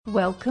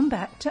Welcome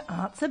back to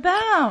Arts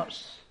About.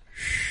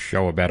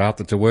 Show about art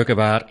that's a work of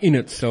art in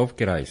itself.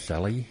 G'day,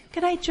 Sally.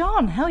 G'day,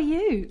 John. How are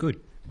you? Good.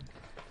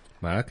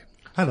 Mark?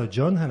 Hello,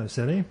 John. Hello,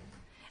 Sally.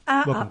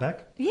 Welcome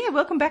back. Yeah,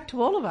 welcome back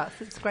to all of us.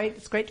 It's great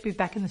to be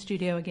back in the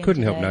studio again.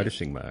 Couldn't today. help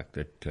noticing, Mark,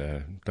 that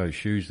those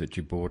shoes that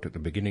you bought at the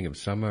beginning of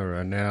summer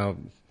are now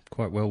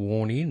quite well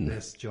worn in.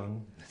 Yes,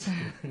 John.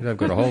 They've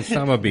got a whole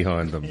summer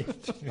behind them.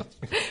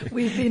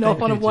 We've been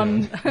off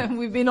on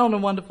we've been on a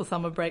wonderful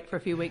summer break for a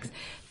few weeks.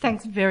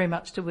 Thanks very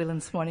much to Will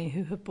and Swanee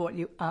who have brought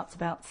you Arts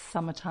About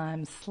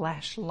Summertime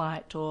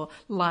 /Light or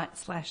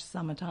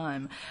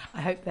Light/Summertime.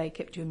 I hope they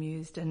kept you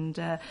amused and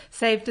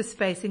saved a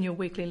space in your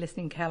weekly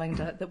listening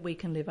calendar that we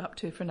can live up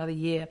to for another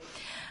year.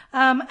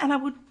 And I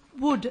would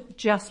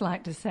just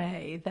like to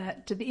say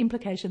that the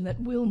implication that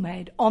Will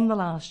made on the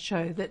last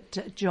show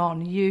that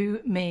John, you,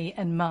 me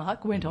and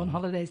Mark went on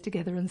holidays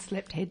together and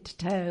slept head to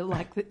toe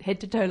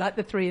like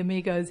the three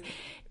amigos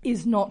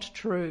is not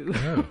true.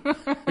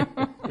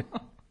 Oh.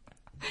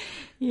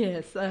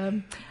 Yes,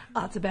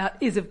 Arts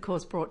About is of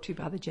course brought to you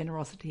by the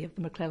generosity of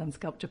the McClellan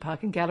Sculpture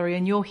Park and Gallery,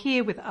 and you're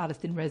here with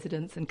Artist in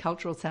Residence and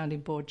Cultural Sounding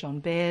Board John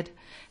Baird,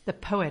 the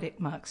poetic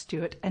Mark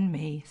Stewart and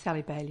me,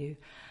 Sally Baillieu,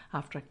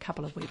 after a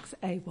couple of weeks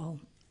AWOL.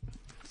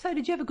 So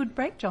did you have a good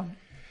break, John?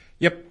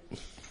 Yep.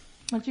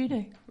 What did you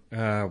do?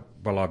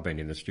 Well, I've been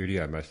in the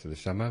studio most of the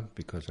summer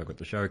because I've got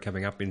the show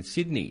coming up in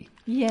Sydney.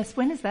 Yes,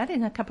 when is that?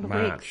 In a couple of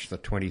weeks? March the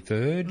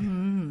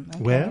 23rd. Okay.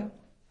 Where?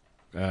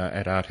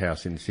 At Art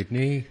House in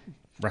Sydney,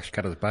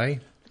 Rushcutters Bay.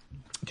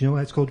 Do you know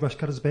why it's called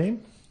Rushcutters Bay?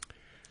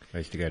 I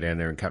used to go down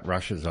there and cut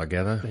rushes, I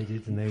gather. They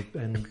did,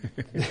 and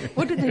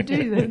What did they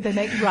do? They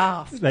make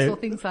rafts or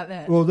things like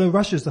that? well, the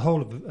rushes, the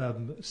whole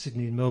of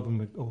Sydney and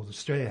Melbourne or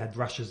Australia had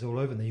rushes all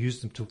over, and they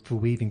used them for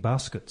weaving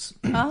baskets.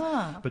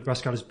 But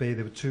Rushcutters Bay,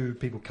 there were two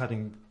people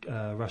cutting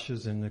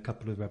rushes, and a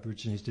couple of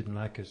Aborigines didn't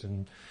like it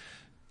and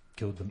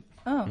killed them.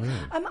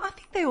 I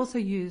think they also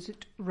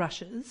used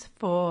rushes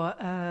for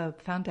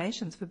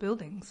foundations for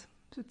buildings.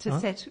 To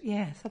set,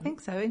 yes, I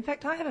think so. In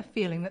fact, I have a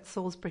feeling that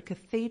Salisbury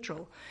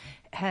Cathedral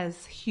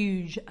has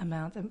huge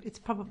amounts. It's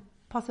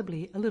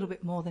possibly a little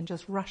bit more than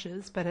just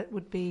rushes, but it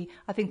would be.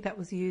 I think that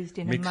was used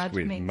in Mixed a mud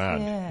with mix.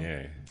 mud,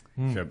 Yeah.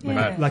 So Yeah.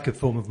 mud, Like a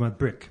form of mud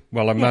brick.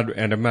 well, a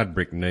mud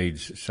brick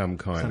needs some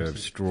kind of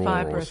straw or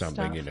Fibrous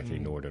something stuff. in it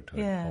in order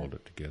to hold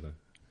it together.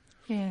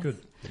 Yes. Good.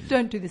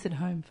 Don't do this at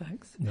home,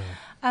 folks. No.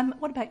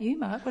 What about you,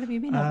 Mark? What have you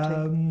been up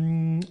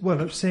to?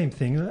 Well, same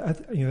thing.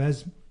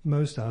 As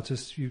most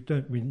artists, you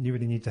don't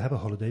really need to have a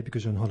holiday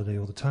because you're on holiday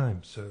all the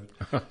time. So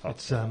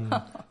it's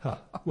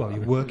well,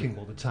 you're working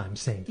all the time.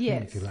 Same thing,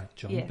 Yes. if you like,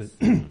 John. Yes.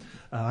 But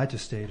I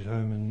just stayed at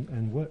home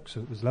and worked, so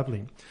it was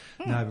lovely.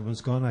 Now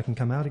everyone's gone, I can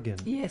come out again.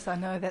 Yes, I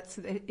know.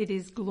 It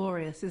is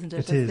glorious, isn't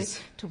it? It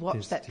is. To watch It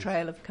is, that it is.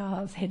 trail of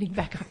cars heading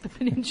back up the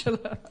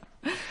peninsula.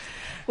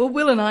 Well,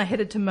 Will and I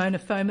headed to Mona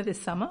Foma this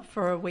summer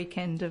for a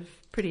weekend of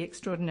pretty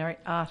extraordinary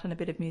art and a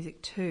bit of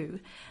music too.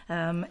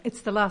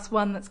 It's the last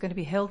one that's going to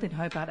be held in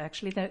Hobart,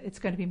 actually. It's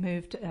going to be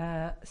moved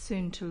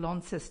soon to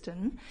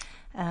Launceston.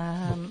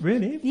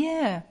 Really?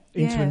 Yeah.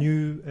 Into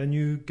yeah. a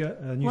new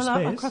Well,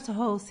 space? across a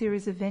whole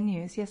series of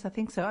venues, yes, I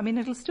think so. I mean,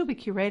 it'll still be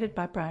curated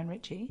by Brian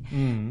Ritchie,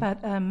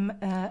 but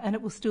and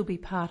it will still be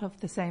part of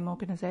the same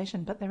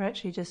organisation, but they're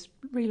actually just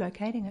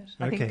relocating it.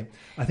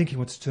 I think he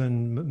wants to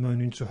turn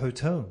Mona into a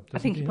hotel. I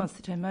think he wants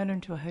to turn Mona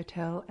into a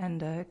hotel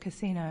and a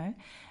casino,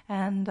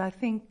 and I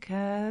think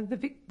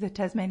the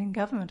Tasmanian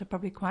government are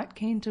probably quite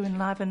keen to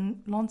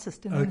enliven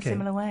Launceston in a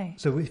similar way.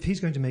 So if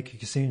he's going to make a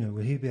casino,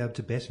 will he be able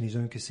to bet in his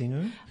own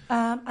casino?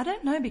 I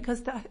don't know,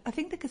 because I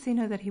think the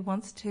casino that he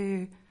wants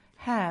to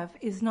have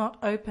is not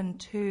open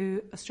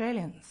to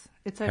Australians.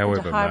 It's open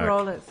However, to high Mark,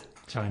 rollers.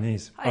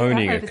 Chinese.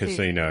 Owning a Overseas.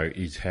 casino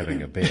is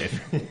having a bet.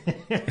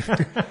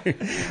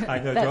 I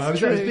know. That's I was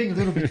true. being a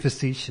little bit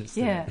facetious.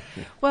 Yeah.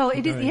 there. Well,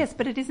 it is, yes,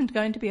 but it isn't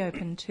going to be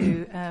open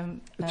to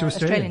Australian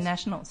Australians?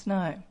 nationals,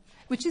 no.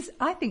 Which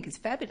I think is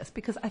fabulous,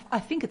 because I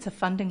think it's a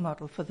funding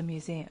model for the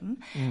museum,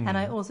 and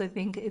I also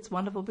think it's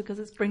wonderful because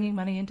it's bringing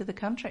money into the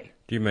country.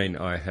 Do you mean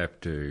I have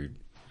to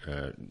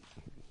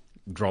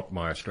drop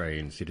my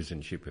Australian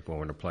citizenship if I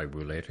want to play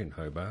roulette in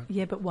Hobart?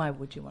 Yeah, but why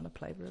would you want to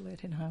play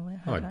roulette in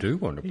Hobart? I do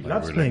want to He play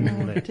loves roulette. playing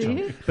roulette. Do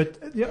you? But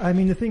I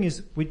mean, the thing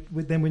is, we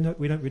don't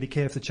really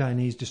care if the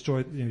Chinese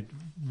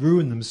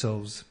ruin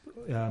themselves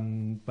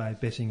by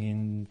betting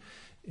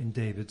in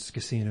David's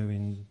casino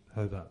in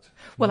Hobart.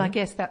 Well, I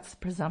guess that's the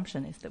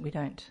presumption, is that we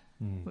don't,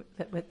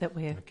 that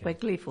we're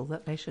gleeful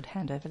that they should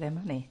hand over their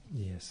money.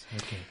 Yes.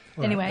 Okay.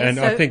 All Anyway, And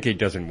so I think he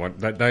doesn't want.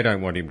 They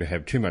don't want him to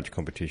have too much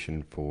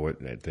competition for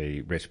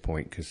the West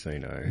Point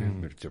Casino.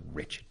 But it's a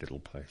wretched little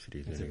place. It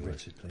is It's a anyway.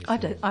 wretched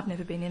place. I've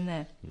never been in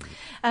there.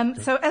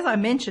 So as I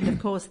mentioned, of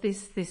course,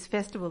 this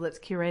festival that's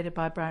curated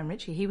by Brian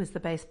Ritchie, he was the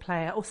bass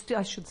player, or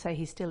I should say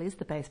he still is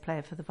the bass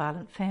player for the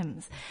Violent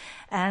Femmes.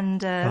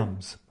 And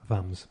Vams.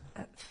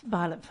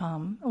 Violet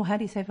Femme. Or how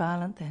do you say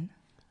violent then?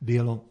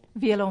 Violent.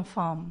 Violon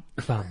Femme.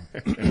 Fun.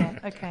 Yeah,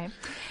 okay.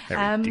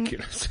 How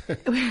ridiculous.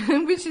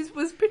 Which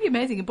was pretty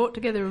amazing. It brought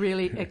together a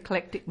really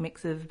eclectic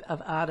mix of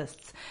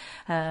artists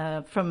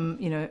from,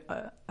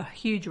 a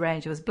huge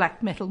range. It was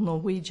black metal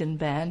Norwegian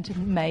band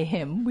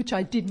Mayhem, which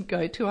I didn't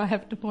go to, I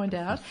have to point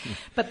out.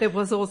 But there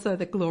was also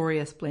the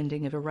glorious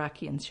blending of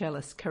Iraqian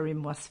cellist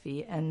Karim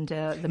Wasfi and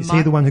Is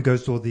he the one who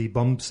goes to all the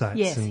bomb sites?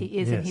 Yes, he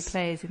is, and he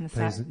plays in the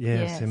site.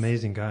 Yes,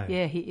 amazing guy.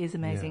 Yeah, he is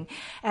amazing.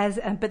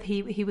 Yeah. But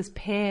he was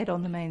paired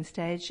on the main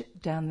stage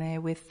down there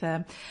with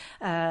the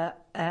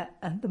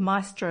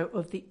maestro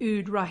of the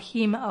oud,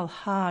 Rahim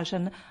Al-Hajj,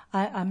 and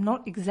I'm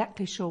not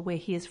exactly sure where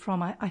he is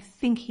from. I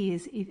think he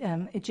is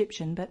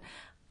Egyptian, but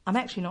I'm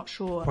actually not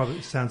sure. Probably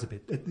it sounds a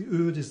bit. The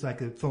oud is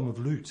like a form of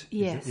lute.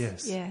 Yes,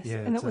 yes. Yeah,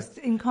 and it was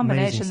in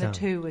combination. The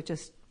two were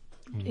just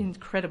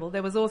incredible.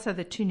 There was also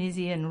the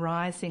Tunisian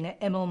rise singer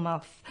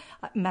Emel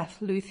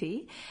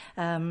Mathlouthi.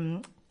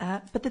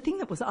 But the thing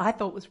that I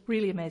thought was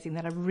really amazing,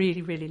 that I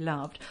really, really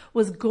loved,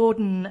 was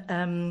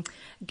Gordon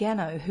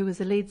Gano, who was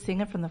the lead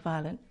singer from the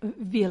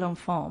Violon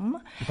Femme,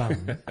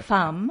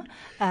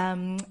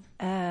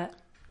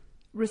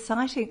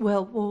 reciting,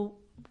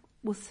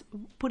 was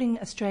putting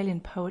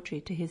Australian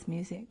poetry to his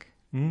music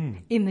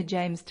in the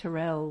James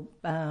Turrell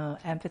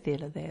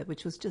amphitheatre there,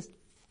 which was just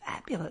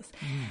fabulous.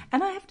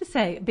 And I have to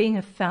say, being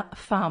a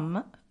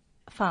fan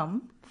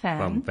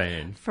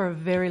for a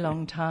very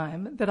long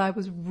time, that I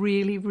was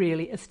really,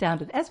 really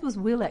astounded, as was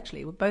Will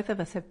actually. Both of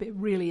us have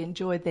really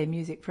enjoyed their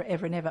music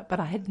forever and ever, but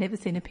I had never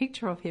seen a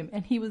picture of him,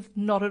 and he was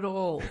not at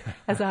all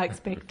as I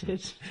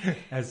expected.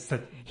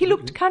 He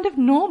looked kind of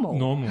normal.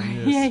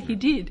 Yes. Yeah, he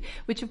did,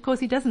 which of course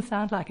he doesn't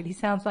sound like it. He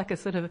sounds like a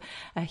sort of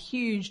a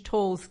huge,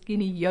 tall,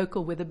 skinny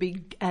yokel with a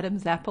big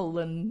Adam's apple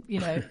and,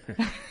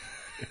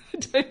 I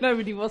don't know,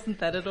 but he wasn't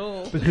that at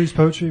all. But whose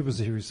poetry was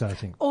he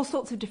reciting? All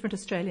sorts of different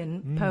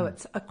Australian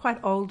poets, quite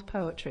old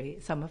poetry,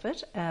 some of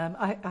it.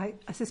 I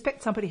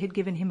suspect somebody had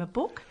given him a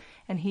book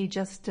and he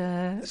just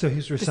so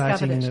he's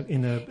reciting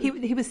in a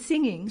He was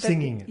singing.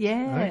 Singing it.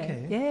 Yeah.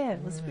 Okay. Yeah,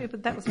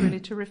 that was really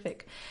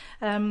terrific.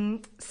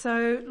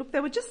 So, look,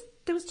 there was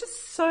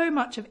just so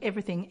much of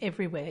everything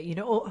everywhere,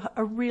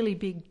 a really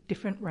big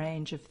different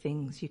range of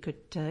things. You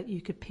could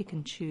pick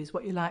and choose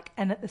what you like,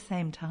 and at the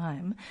same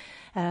time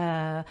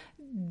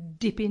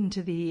dip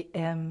into the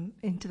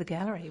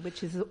gallery,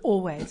 which is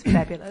always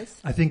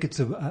fabulous. I think it's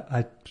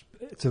a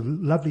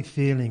lovely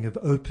feeling of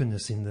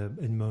openness in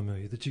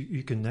MoMA, that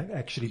you can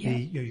actually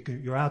be,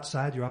 you're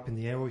outside, you're up in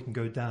the air, or you can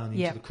go down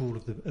into the cool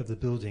of the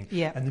building.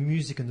 Yeah. And the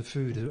music and the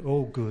food are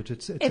all good.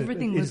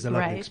 Everything was a great.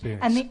 lovely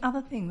experience. And the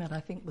other thing that I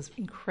think was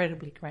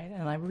incredibly great,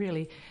 and I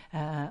really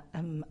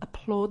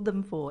applaud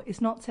them for, is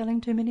not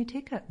selling too many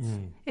tickets.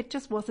 It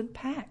just wasn't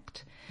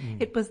packed.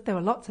 There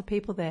were lots of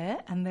people there,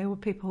 and there were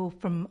people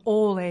from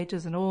all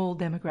ages and all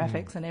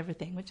demographics and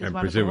everything, which is and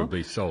wonderful.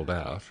 Presumably sold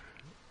out.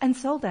 And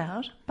sold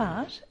out,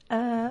 but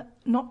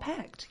not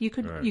packed. You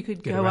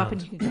could go up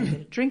and you could go get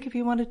a drink if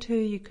you wanted to.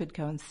 You could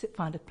go and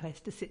find a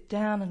place to sit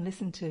down and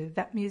listen to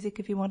that music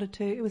if you wanted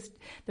to.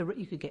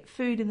 You could get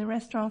food in the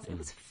restaurants. It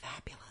was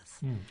fabulous.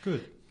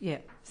 Good. Yeah.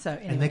 So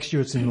anyway. And next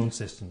year it's in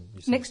Launceston.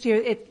 Next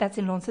year that's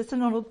in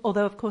Launceston,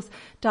 although of course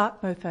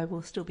Dark Mofo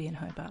will still be in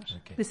Hobart.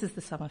 Okay. This is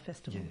the summer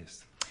festival.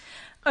 Yes.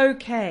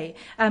 Okay,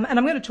 and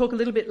I'm going to talk a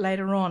little bit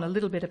later on,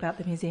 about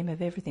the Museum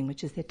of Everything,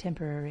 which is their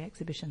temporary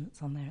exhibition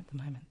that's on there at the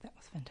moment. That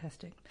was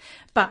fantastic.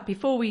 But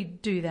before we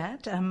do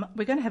that,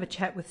 we're going to have a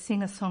chat with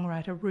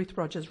singer-songwriter Ruth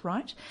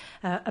Rogers-Wright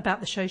about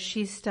the show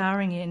she's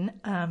starring in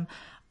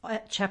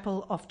at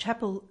Chapel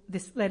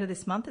later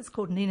this month. It's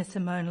called Nina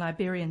Simone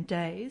Liberian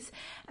Days.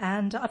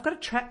 And I've got a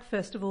track,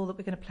 first of all, that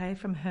we're going to play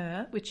from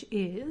her,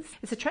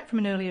 it's a track from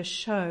an earlier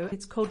show.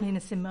 It's called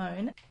Nina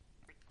Simone.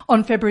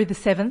 On February the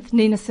 7th,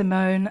 Nina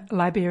Simone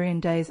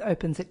Liberian Days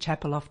opens at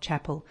Chapel Off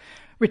Chapel.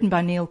 Written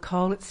by Neil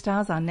Cole, it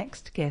stars our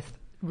next guest,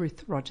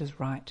 Ruth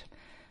Rogers-Wright.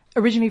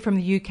 Originally from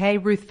the UK,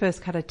 Ruth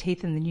first cut her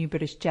teeth in the new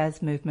British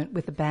jazz movement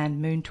with the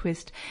band Moon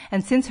Twist,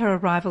 and since her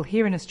arrival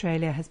here in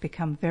Australia has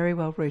become very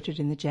well rooted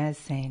in the jazz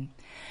scene.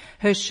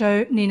 Her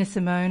show, Nina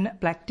Simone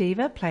Black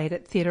Diva, played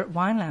at Theatre at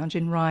Wine Lounge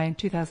in Rye in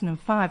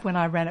 2005 when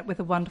I ran it with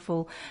the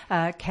wonderful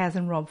Kaz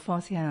and Rob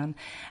Fossian.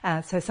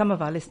 So some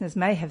of our listeners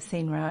may have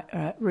seen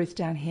Ruth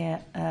down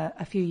here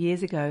a few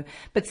years ago.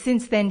 But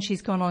since then,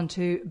 she's gone on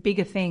to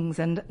bigger things,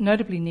 and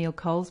notably Neil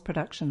Cole's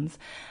productions,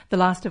 the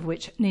last of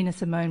which, Nina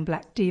Simone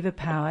Black Diva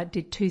Power,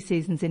 did 2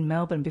 seasons in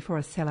Melbourne before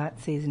a sellout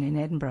season in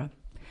Edinburgh.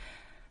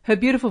 Her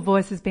beautiful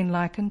voice has been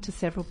likened to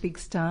several big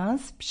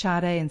stars,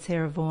 Sade and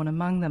Sarah Vaughan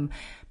among them,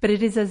 but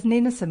it is as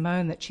Nina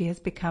Simone that she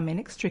has become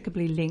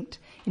inextricably linked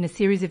in a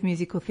series of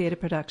musical theatre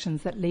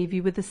productions that leave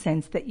you with the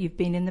sense that you've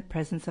been in the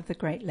presence of the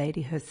great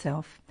lady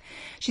herself.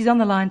 She's on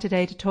the line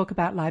today to talk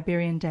about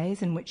Liberian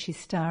Days, in which she's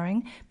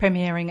starring,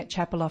 premiering at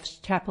Chapel Off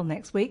Chapel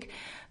next week.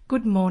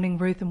 Good morning,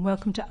 Ruth, and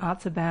welcome to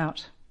Arts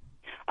About.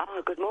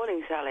 Oh, good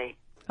morning, Sally.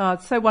 Oh,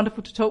 it's so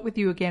wonderful to talk with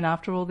you again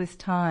after all this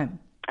time.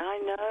 I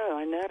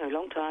know,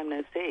 long time. time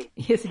no see.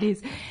 Yes, it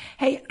is.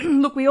 Hey,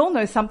 look, we all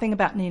know something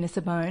about Nina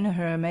Simone,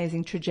 her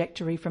amazing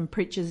trajectory from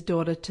preacher's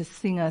daughter to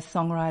singer,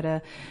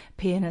 songwriter,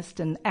 pianist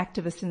and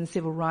activist in the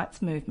civil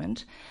rights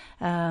movement,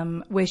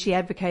 where she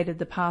advocated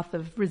the path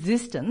of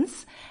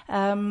resistance.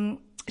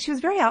 She was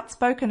very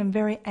outspoken and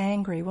very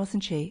angry,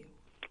 wasn't she?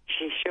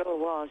 She sure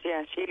was,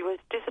 yeah. She was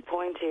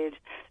disappointed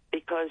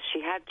because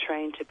she had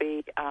trained to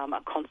be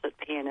a concert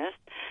pianist,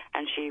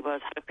 and she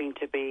was hoping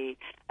to be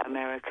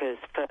America's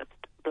first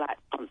black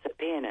concert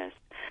pianist.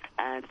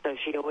 And so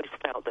she always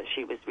felt that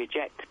she was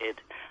rejected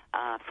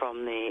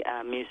from the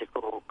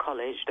musical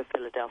college, the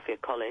Philadelphia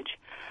College,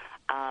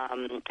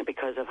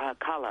 because of her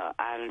colour.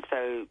 And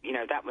so, you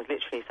know, that was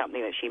literally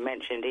something that she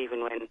mentioned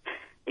even when,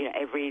 you know,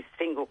 every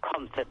single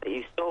concert that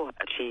you saw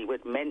her, she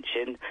would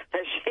mention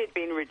that she had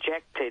been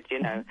rejected, you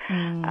know.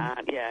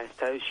 Yeah,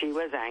 so she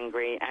was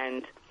angry,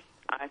 and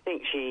I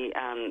think she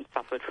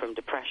suffered from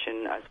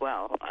depression as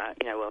well.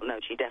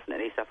 She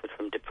definitely suffered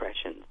from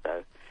depression.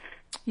 So,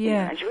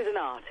 yeah, and she was an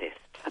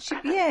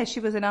artist. She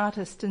was an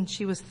artist, and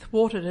she was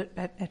thwarted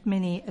at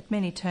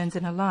many turns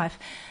in her life.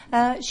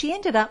 She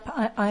ended up,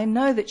 I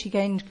know that she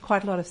gained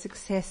quite a lot of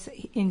success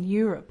in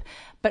Europe,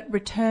 but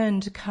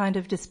returned kind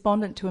of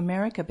despondent to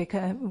America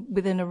because,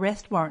 with an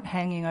arrest warrant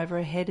hanging over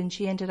her head, and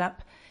she ended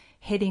up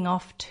heading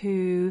off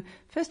to,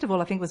 first of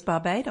all, I think it was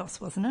Barbados,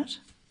 wasn't it?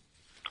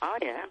 Oh,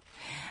 yeah.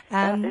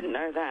 I didn't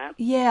know that.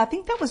 Yeah, I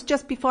think that was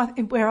just before,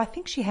 where I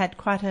think she had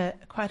quite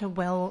a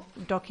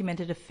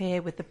well-documented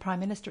affair with the Prime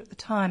Minister at the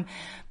time.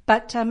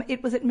 But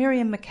it was at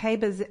Miriam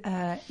Makeba's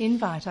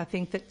invite, I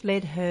think, that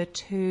led her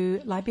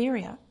to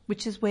Liberia,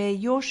 which is where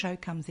your show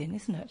comes in,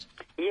 isn't it?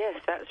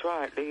 Yes, that's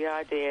right. The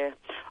idea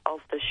of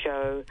the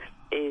show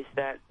is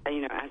that, you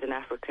know, as an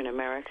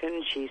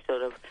African-American, she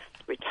sort of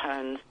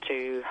returns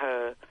to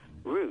her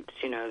roots,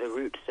 you know, the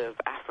roots of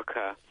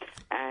Africa.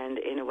 And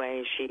in a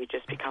way, she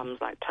just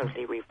becomes like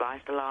totally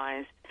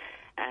revitalized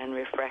and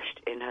refreshed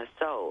in her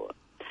soul.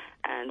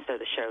 And so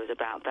the show is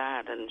about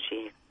that, and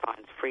she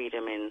finds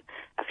freedom in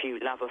a few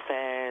love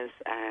affairs,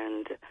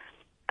 and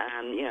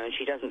you know,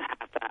 she doesn't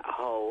have that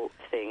whole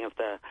thing of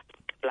the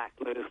black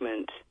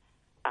movement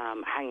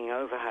hanging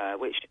over her,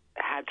 which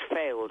had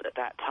failed at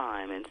that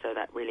time, and so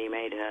that really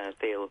made her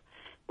feel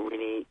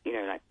really, you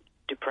know, like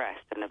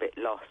depressed and a bit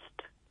lost.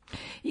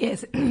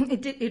 Yes,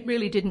 it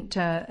really didn't.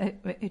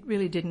 It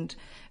really didn't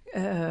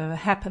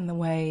happen the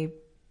way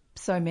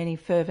so many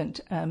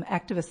fervent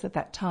activists at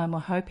that time were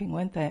hoping,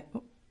 weren't they?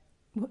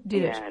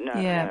 Did it? No.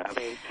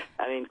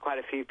 I mean, quite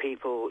a few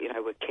people, you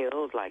know, were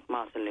killed, like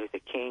Martin Luther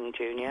King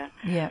Jr.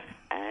 Yeah,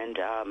 and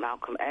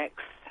Malcolm X,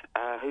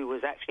 who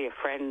was actually a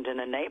friend and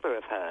a neighbour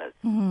of hers.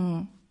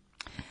 Mm-hmm.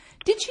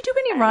 Did she do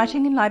any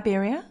writing in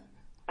Liberia?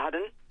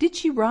 Pardon? Did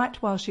she write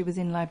while she was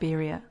in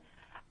Liberia?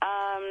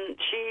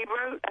 She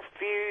wrote a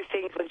few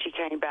things when she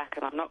came back,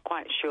 and I'm not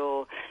quite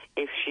sure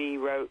if she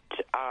wrote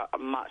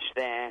much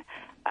there.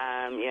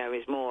 You know, it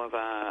was more of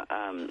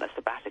a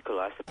sabbatical,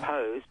 I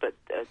suppose, but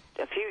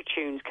a few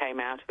tunes came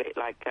out of it,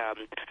 like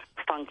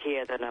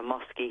Funkier Than a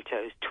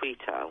Mosquito's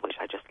Tweeter, which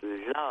I just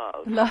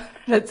love.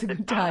 That's a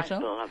good title.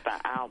 The title of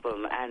that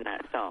album and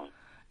that song.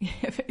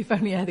 Yeah, if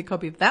only I had a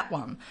copy of that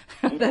one.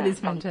 That is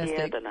fantastic.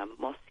 Funkier Than a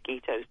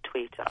Mosquito's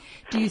Tweeter.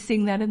 Do you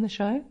sing that in the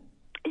show?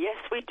 Yes,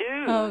 we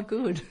do. Oh,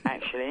 good.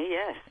 Actually,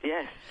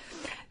 yes.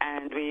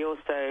 And we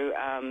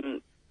also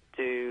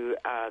do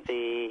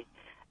the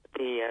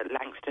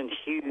Langston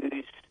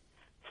Hughes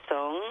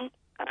song,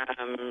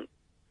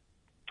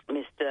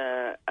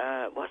 Mr.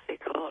 What's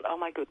it called? Oh,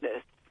 my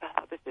goodness.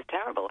 This is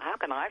terrible. How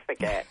can I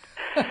forget?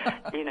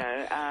 You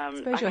know, I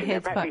suppose your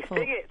head's quite full.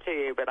 sing it to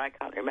you, but I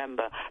can't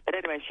remember. But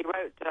anyway, she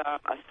wrote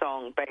a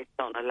song based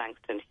on a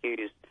Langston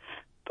Hughes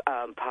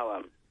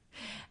poem.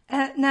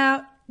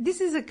 Now,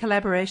 this is a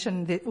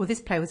collaboration this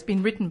play has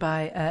been written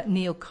by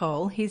Neil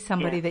Cole. He's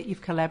somebody that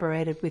you've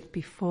collaborated with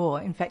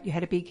before. In fact, you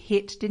had a big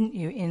hit, didn't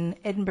you, in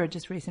Edinburgh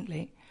just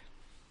recently?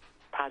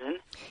 Pardon?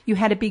 You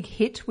had a big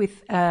hit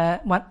with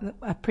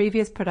a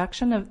previous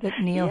production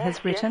that Neil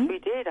has written? Yes, we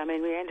did. I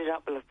mean, we ended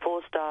up with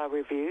 4-star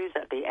reviews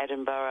at the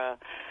Edinburgh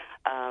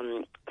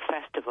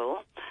Festival,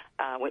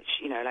 which,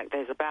 you know, like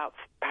there's about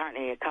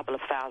apparently a couple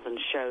of thousand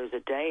shows a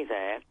day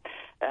there.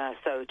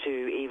 So to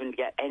even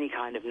get any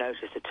kind of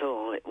notice at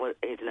all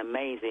is an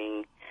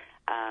amazing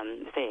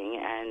thing.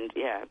 And,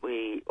 yeah,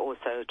 we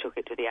also took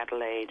it to the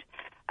Adelaide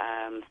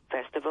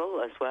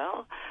Festival as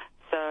well.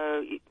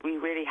 So we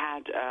really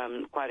had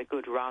quite a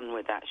good run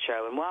with that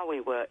show. And while we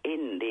were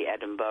in the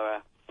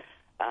Edinburgh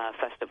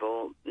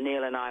Festival,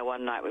 Neil and I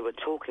one night we were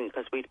talking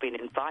because we'd been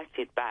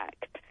invited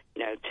back,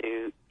 you know,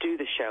 to do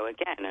the show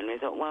again. And we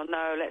thought, well,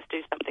 no, let's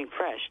do something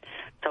fresh.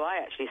 So I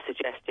actually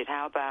suggested,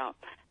 how about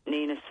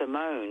Nina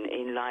Simone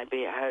in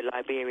her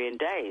Liberian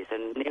days?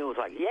 And Neil was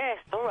like, yes,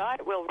 all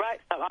right, I'll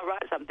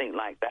write something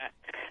like that.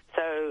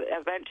 So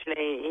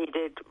eventually he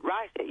did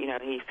write it. You know,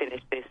 he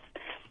finished this.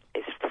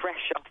 It's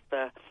fresh off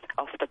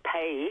the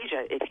page,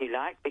 if you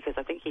like, because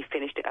I think he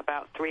finished it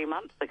about 3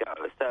 months ago.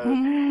 So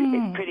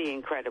it's pretty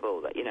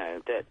incredible that, you know,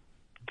 that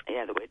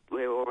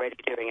we're already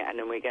doing it, and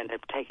then we're going to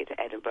take it to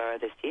Edinburgh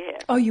this year.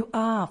 Oh, you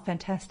are?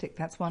 Fantastic.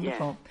 That's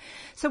wonderful. Yeah.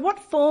 So what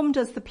form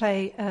does the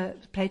play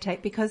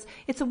take? Because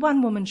it's a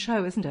one-woman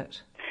show, isn't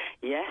it?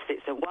 Yes,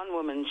 it's a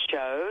one-woman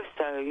show,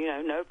 so,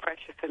 no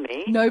pressure for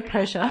me. No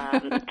pressure.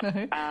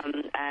 No.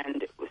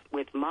 And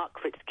with Mark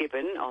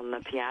Fitzgibbon on the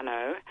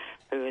piano,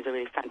 who is a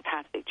really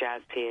fantastic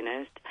jazz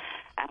pianist,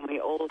 and we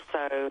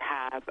also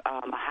have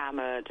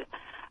Mohammed,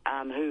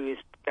 who is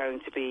going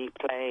to be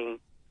playing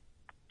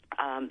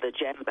the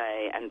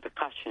djembe and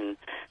percussion.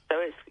 So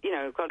it's,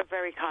 got a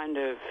very kind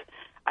of,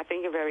 I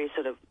think, a very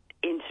sort of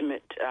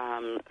intimate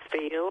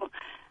feel,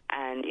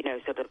 and,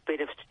 sort of a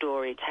bit of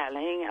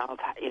storytelling of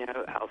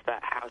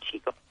that, how she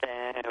got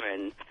there,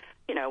 and,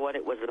 what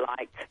it was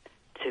like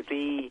to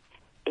be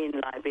in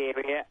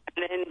Liberia,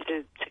 and then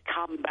to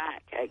come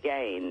back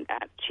again.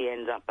 She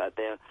ends up at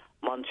the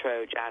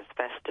Montreux Jazz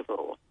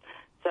Festival.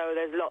 So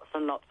there's lots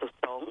and lots of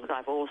songs.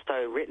 I've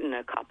also written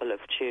a couple of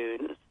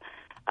tunes,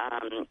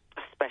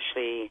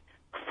 especially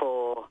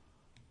for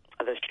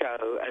the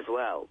show as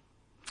well.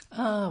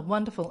 Oh,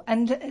 wonderful.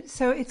 And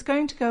so it's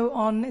going to go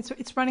on,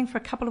 it's running for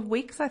a couple of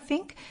weeks, I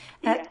think.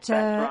 Yes, that's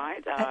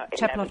right. At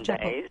Chapel of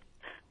Chapel. Days.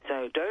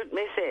 So don't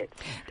miss it.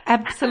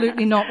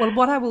 Absolutely not. Well,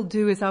 what I will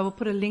do is I will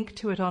put a link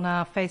to it on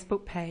our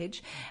Facebook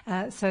page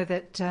so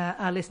that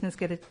our listeners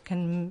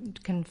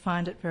can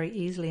find it very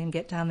easily and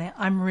get down there.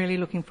 I'm really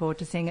looking forward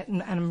to seeing it,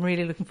 and I'm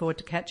really looking forward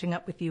to catching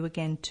up with you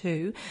again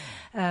too.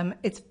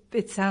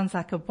 It sounds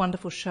like a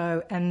wonderful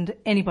show, and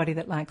anybody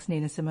that likes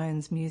Nina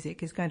Simone's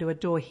music is going to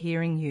adore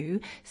hearing you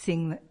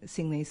sing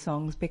these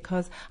songs,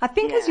 because I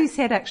think, as you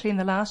said actually in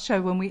the last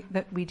show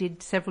that we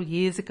did several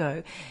years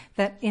ago,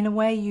 that in a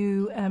way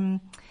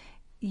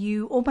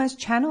you almost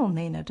channel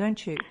Nina,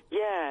 don't you?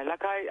 Yeah,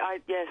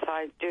 yes,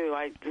 I do.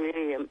 I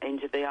really am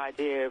into the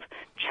idea of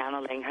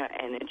channeling her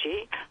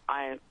energy.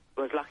 I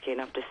was lucky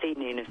enough to see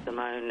Nina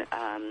Simone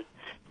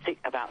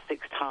about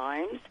 6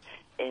 times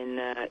in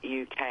the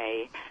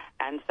UK,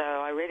 and so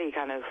I really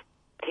kind of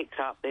picked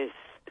up this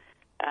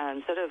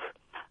sort of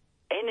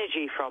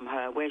energy from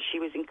her where she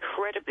was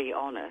incredibly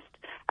honest,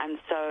 and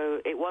so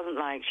it wasn't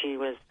like she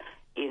was,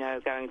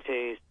 going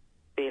to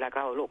be like,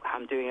 oh, look,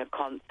 I'm doing a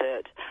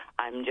concert,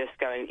 I'm just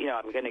going,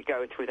 I'm going to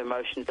go through the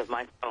motions of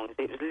my songs.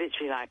 It was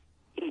literally like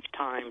each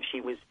time she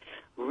was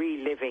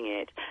reliving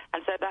it.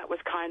 And so that was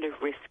kind of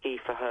risky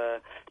for her,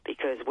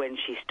 because when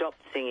she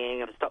stopped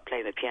singing and stopped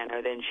playing the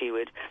piano, then she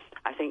would,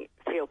 I think,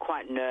 feel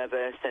quite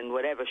nervous, and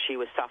whatever she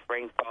was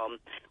suffering from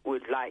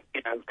would,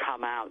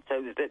 come out.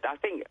 So I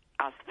think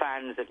us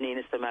fans of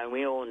Nina Simone,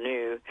 we all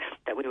knew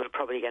that we were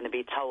probably going to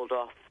be told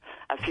off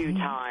a few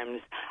times,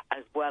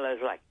 as well as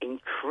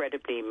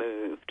incredibly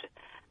moved.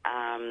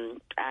 And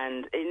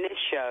in this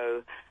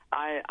show,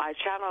 I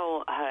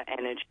channel her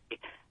energy,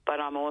 but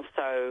I'm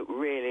also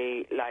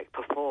really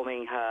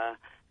performing her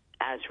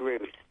as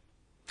Ruth.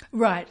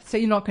 Right, so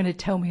you're not going to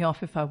tell me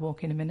off if I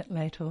walk in a minute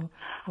late or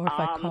if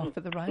I cough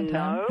at the right time?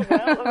 No,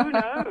 well, who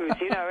knows?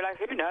 Who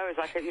knows?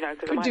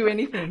 Could do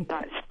anything.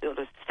 Sort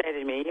of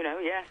steady me,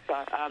 yes.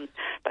 But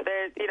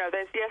there's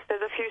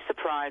a few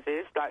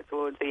surprises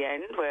towards the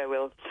end where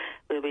we'll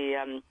be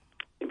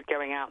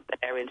going out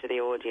there into the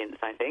audience,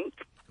 I think.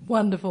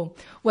 Wonderful.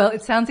 Well,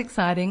 it sounds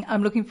exciting.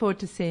 I'm looking forward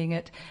to seeing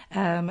it.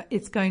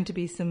 It's going to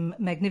be some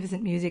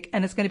magnificent music,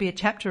 and it's going to be a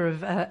chapter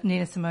of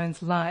Nina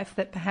Simone's life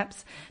that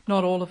perhaps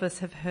not all of us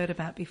have heard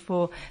about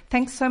before.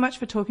 Thanks so much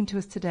for talking to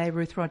us today,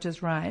 Ruth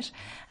Rogers-Wright.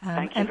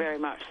 Thank you very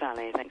much,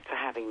 Sally. Thanks for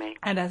having me.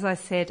 And as I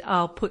said,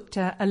 I'll put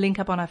a link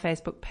up on our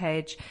Facebook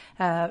page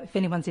if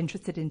anyone's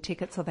interested in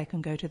tickets, or they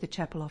can go to the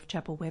Chapel of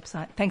Chapel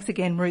website. Thanks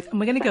again, Ruth. And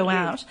we're going to go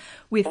out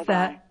with...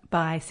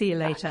 Bye. See you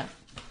later.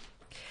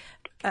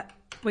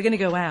 We're going to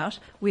go out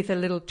with a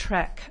little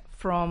track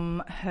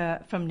from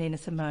Nina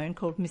Simone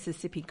called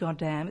Mississippi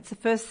Goddam. It's the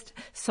first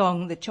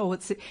song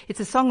it's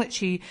a song that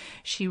she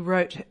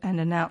wrote and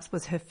announced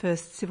was her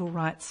first civil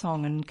rights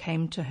song, and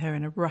came to her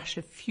in a rush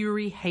of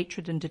fury,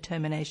 hatred and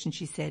determination,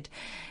 she said.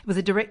 It was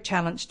a direct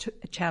challenge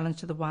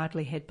to the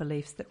widely held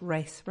beliefs that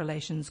race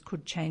relations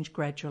could change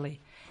gradually,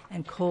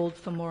 and called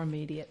for more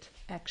immediate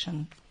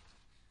action.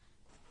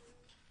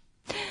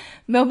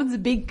 Melbourne's a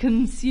big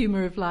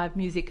consumer of live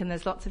music, and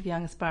there's lots of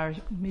young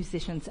aspiring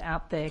musicians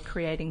out there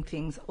creating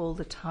things all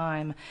the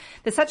time.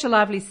 There's such a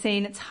lively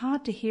scene, it's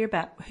hard to hear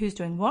about who's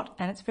doing what,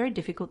 and it's very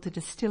difficult to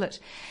distill it.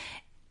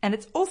 And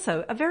it's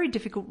also a very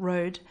difficult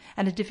road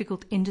and a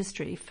difficult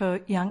industry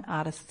for young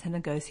artists to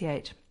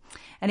negotiate.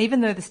 And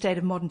even though the state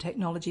of modern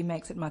technology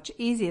makes it much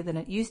easier than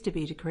it used to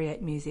be to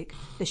create music,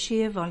 the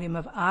sheer volume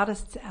of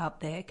artists out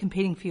there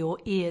competing for your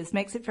ears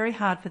makes it very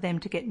hard for them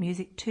to get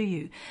music to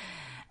you.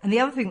 And the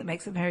other thing that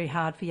makes it very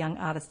hard for young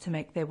artists to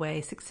make their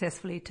way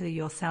successfully to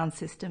your sound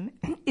system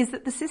is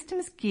that the system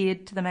is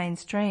geared to the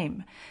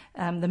mainstream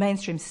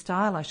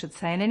style, I should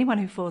say, and anyone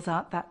who falls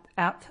out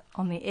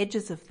on the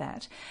edges of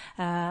that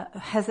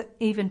has an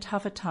even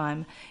tougher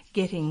time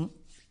getting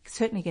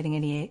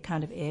any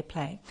kind of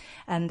airplay.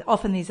 And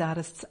often these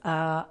artists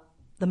are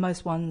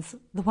the ones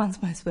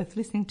most worth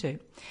listening to.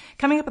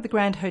 Coming up at the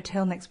Grand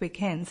Hotel next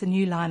weekend is a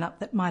new lineup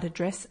that might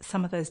address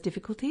some of those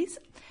difficulties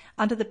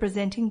under the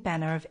presenting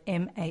banner of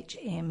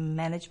MHM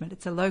Management.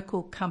 It's a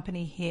local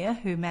company here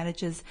who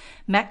manages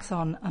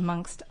Maxon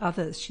amongst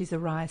others. She's a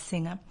Rise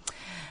singer.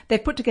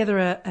 They've put together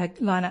a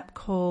lineup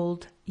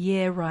called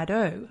Yeah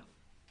Righto,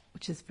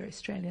 which is a very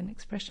Australian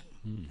expression.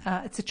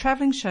 It's a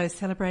travelling show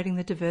celebrating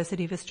the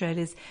diversity of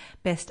Australia's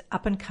best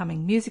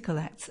up-and-coming musical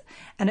acts,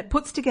 and it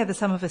puts together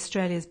some of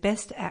Australia's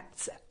best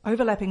acts,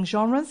 overlapping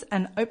genres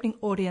and opening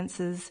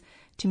audiences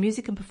to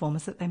music and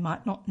performers that they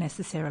might not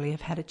necessarily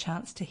have had a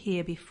chance to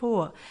hear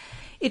before.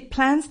 It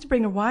plans to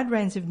bring a wide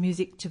range of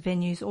music to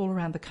venues all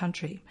around the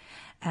country.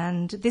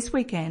 And this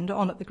weekend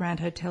on at the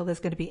Grand Hotel, there's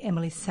going to be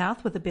Emily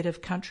South with a bit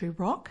of country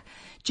rock,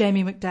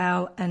 Jamie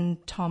McDowell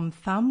and Tom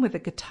Thumb with a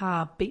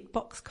guitar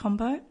beatbox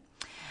combo.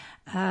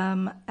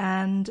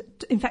 And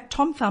in fact,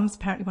 Tom Thumb's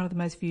apparently one of the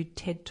most viewed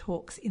TED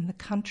Talks in the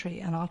country,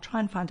 and I'll try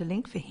and find a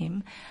link for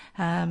him.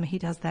 He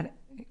does that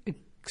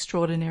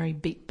extraordinary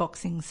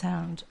beatboxing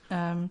sound.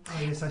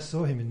 Yes, I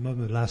saw him in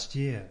Momo last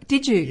year.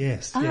 Did you?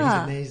 Yes,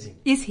 yeah, he's amazing.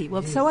 Is he?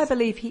 Well, so I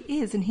believe he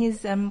is, and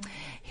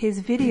his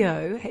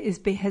video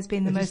has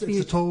been the most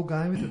viewed. It's a tall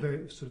guy with a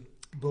very sort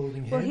of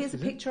balding head. Well, here's a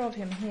picture of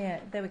him here.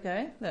 There we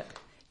go. Look.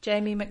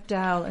 Jamie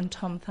McDowell and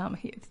Tom Thumb.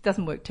 It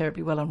doesn't work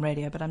terribly well on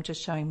radio, but I'm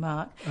just showing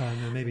Mark.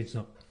 No, maybe it's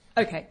not.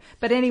 Okay.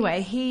 But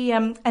anyway, he,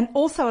 and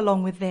also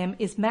along with them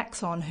is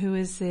Maxon, who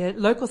is the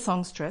local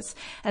songstress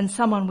and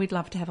someone we'd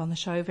love to have on the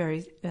show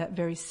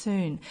very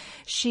soon.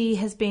 She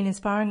has been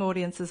inspiring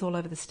audiences all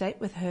over the state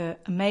with her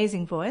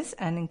amazing voice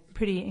and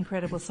pretty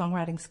incredible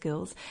songwriting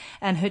skills.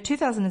 And her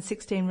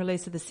 2016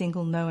 release of the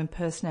single No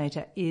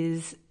Impersonator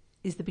is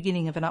the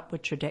beginning of an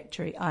upward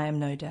trajectory, I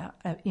am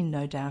in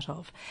no doubt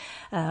of.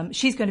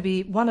 She's going to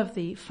be one of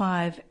the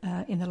 5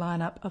 in the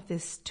lineup of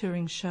this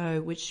touring show,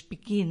 which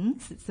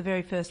begins, it's the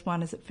very first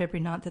one, is at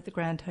February 9th at the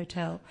Grand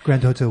Hotel.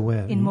 Grand Hotel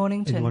where? In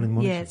Mornington. In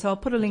Mornington. Yeah, so I'll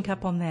put a link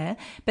up on there.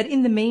 But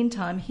in the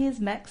meantime, here's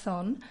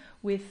Maxon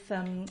with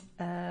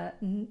No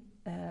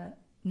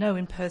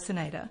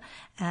Impersonator,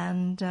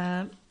 and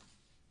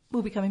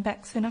we'll be coming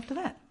back soon after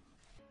that.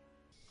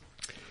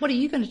 What are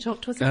you going to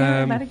talk to us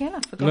about again?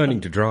 I've forgotten.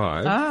 Learning to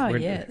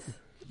drive. Yes.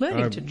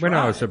 Learning to drive. When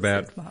I was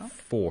about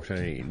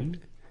 14,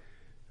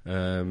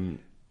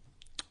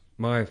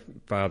 my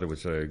father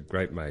was a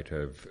great mate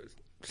of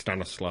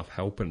Stanislav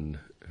Halpin,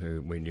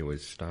 who we knew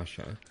as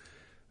Stasha.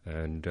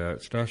 And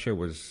Stasha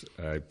was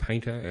a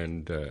painter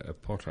and a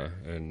potter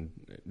and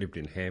lived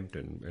in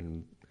Hampton.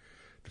 And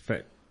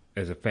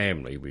as a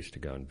family, we used to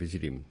go and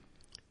visit him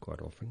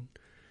quite often.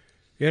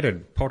 He had a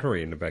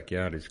pottery in the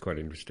backyard. He's quite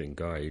an interesting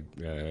guy.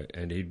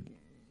 And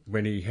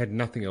when he had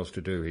nothing else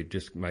to do, he'd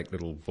just make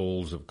little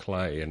balls of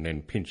clay and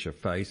then pinch a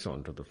face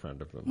onto the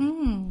front of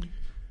them.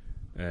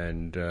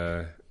 And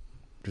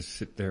just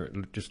sit there,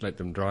 just let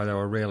them dry. They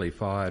were rarely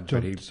fired.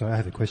 John, sorry, I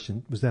have a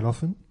question. Was that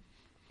often?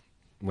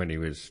 When he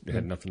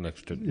had nothing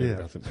left to do.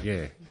 Yeah.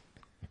 Yeah.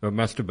 Well, it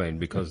must have been,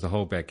 because the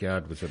whole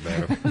backyard was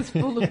about It was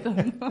full of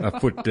them. a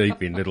foot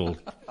deep in little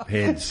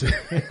heads.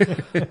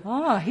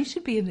 He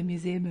should be in the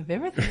Museum of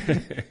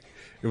Everything.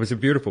 It was a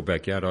beautiful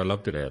backyard. I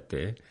loved it out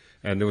there.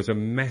 And there was a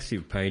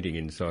massive painting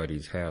inside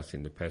his house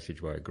in the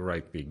passageway, a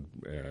great big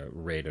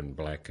red and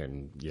black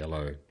and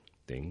yellow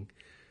thing,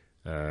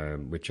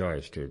 which I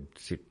used to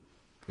sit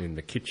in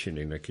the kitchen,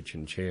 in a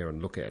kitchen chair,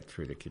 and look out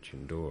through the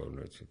kitchen door, and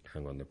it's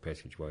hung on the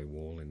passageway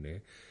wall in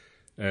there.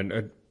 And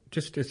it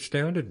just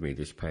astounded me,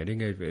 this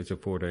painting, as a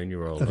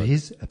 14-year-old. Of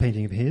his? A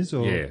painting of his?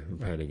 Or? Yeah, a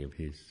painting of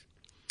his.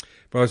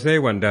 But I was there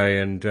one day,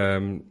 and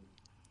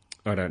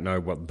I don't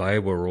know what they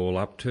were all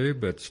up to,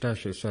 but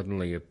Stasha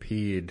suddenly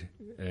appeared,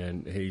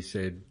 and he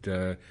said,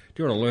 do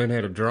you want to learn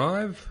how to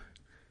drive?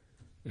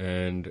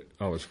 And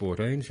I was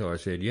 14, so I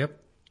said, yep.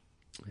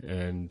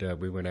 And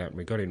we went out and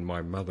we got in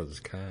my mother's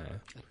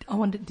car. I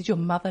wonder, did your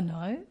mother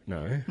know?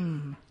 No.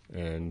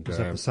 And was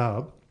that the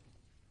Saab?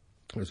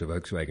 It was a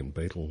Volkswagen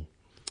Beetle.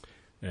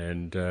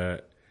 And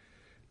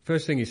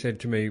first thing he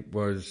said to me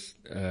was,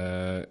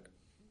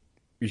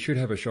 you should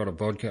have a shot of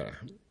vodka,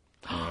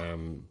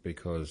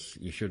 because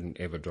you shouldn't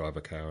ever drive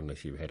a car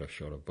unless you've had a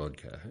shot of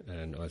vodka.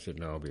 And I said,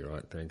 no, I'll be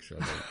right, thanks.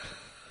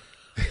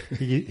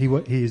 He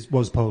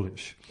was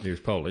Polish. He was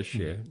Polish,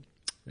 yeah.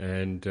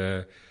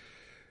 And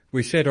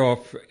we set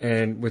off,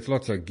 and with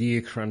lots of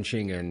gear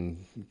crunching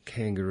and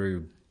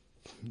kangaroo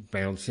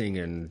bouncing,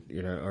 and,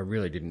 I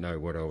really didn't know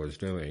what I was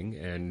doing.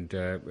 And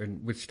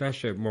with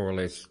Stasha more or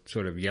less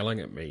sort of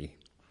yelling at me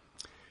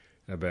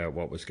about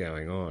what was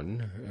going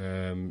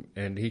on.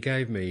 And he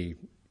gave me,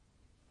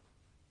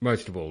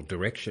 most of all,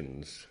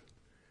 directions.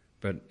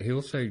 But he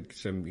also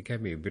he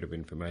gave me a bit of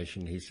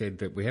information. He said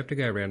that we have to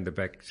go around the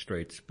back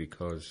streets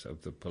because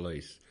of the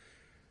police.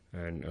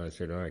 And I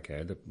said,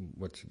 okay,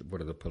 what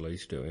are the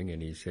police doing?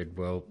 And he said,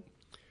 well,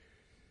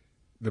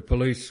 the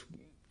police,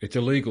 it's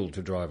illegal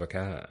to drive a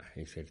car.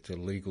 He said, it's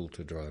illegal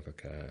to drive a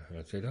car. And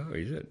I said, oh,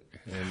 is it?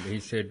 And he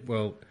said,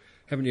 well,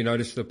 haven't you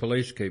noticed the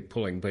police keep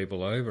pulling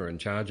people over and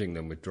charging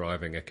them with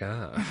driving a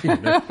car?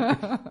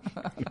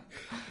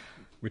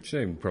 which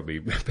seemed probably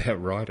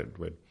about right at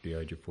the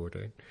age of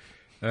 14.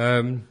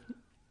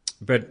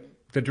 But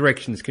the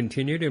directions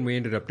continued, and we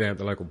ended up down at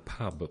the local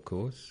pub, of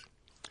course.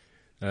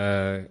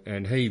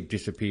 And he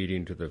disappeared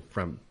into the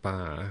front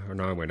bar,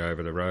 and I went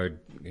over the road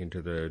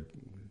into the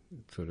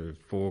sort of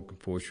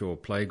foreshore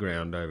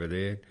playground over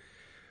there,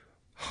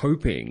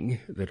 hoping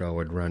that I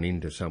would run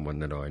into someone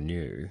that I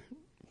knew,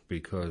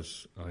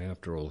 because I,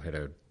 after all, had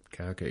a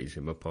car keys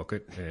in my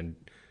pocket and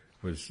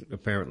was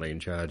apparently in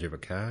charge of a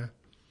car.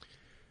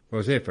 I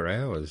was there for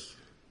hours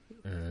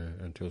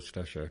until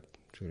Stasha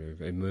sort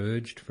of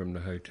emerged from the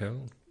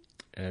hotel,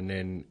 and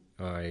then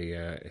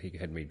he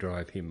had me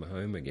drive him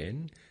home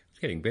again. I was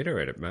getting better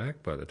at it,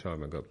 Mark, by the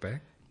time I got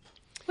back.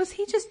 Was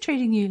he just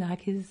treating you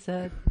like his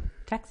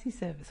taxi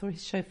service or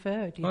his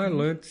chauffeur? I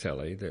learnt,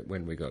 Sally, that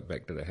when we got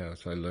back to the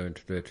house, I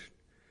learnt that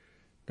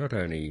not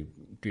only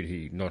did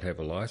he not have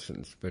a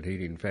licence, but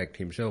he'd in fact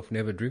himself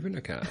never driven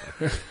a car.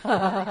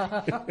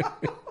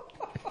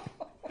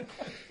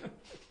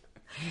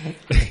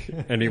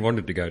 And he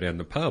wanted to go down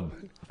the pub.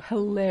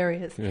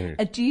 Hilarious.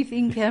 Yeah. Do you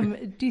think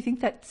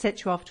that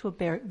sets you off to a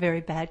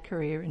very bad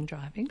career in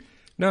driving?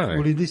 No. Well,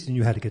 at least you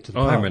knew how to get to the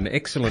pub. I'm an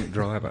excellent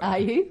driver. Are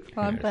you?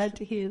 I'm glad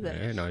to hear that.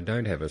 And I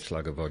don't have a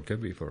slug of vodka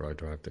before I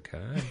drive the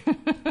car.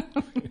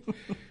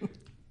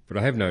 But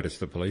I have noticed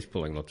the police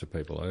pulling lots of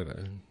people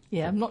over.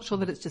 Yeah, I'm not sure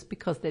that it's just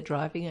because they're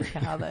driving a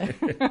car, though.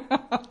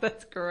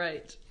 That's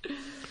great.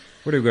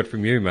 What have we got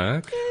from you,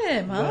 Mark?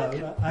 Yeah, Mark.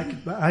 Well,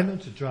 I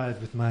learned to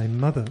drive with my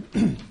mother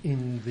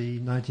in the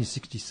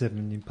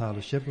 1967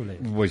 Impala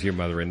Chevrolet. Was your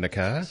mother in the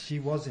car? She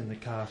was in the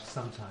car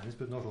sometimes,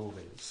 but not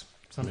always.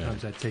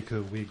 Sometimes I'd take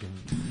her wig and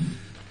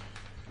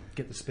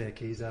get the spare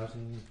keys out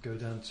and go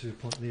down to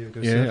Port Leo.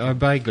 Yeah, I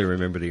vaguely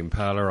remember the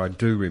Impala. I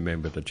do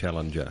remember the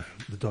Challenger.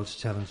 The Dodge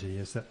Challenger,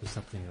 yes, that was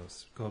something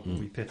else. God,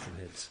 we petrol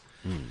heads.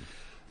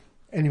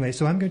 Anyway,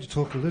 so I'm going to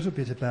talk a little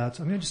bit about...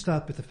 I'm going to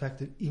start with the fact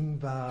that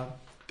Ingvar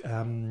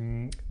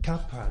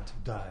Kamprad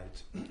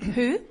died.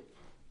 Who?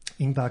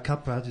 Ingvar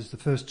Kamprad is the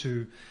first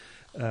two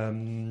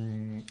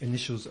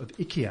initials of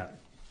IKEA,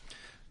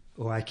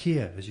 or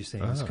IKEA, as you say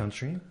in this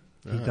country.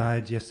 He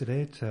died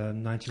yesterday at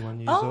 91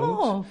 years old.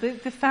 Oh,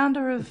 the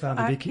founder of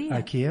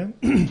IKEA.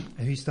 And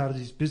he started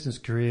his business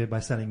career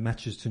by selling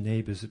matches to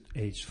neighbours at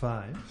age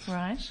 5.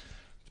 Right. It's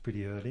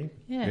pretty early.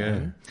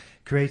 Yeah.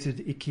 Created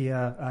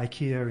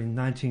IKEA in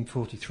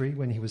 1943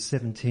 when he was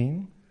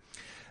 17.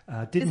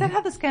 Is that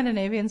how the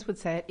Scandinavians would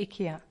say it,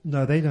 IKEA?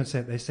 No, they don't say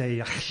it. They say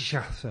or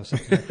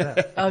something like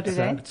that. Oh, do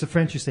they? It's the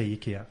French who say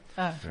IKEA,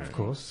 of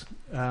course.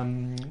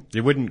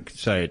 You wouldn't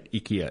say it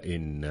IKEA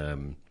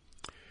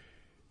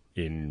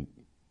in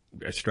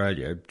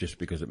Australia just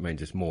because it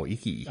means it's more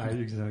icky.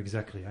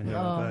 Exactly. I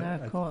know. No,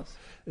 of course.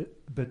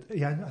 But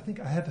yeah, I think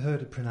I have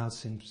heard it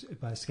pronounced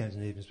by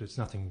Scandinavians, but it's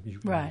nothing you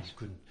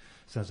couldn't.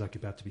 Sounds like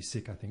you're about to be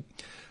sick, I think.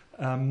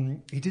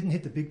 He didn't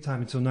hit the big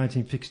time until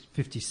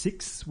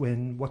 1956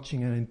 when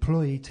watching an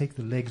employee take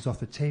the legs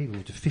off a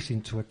table to fit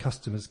into a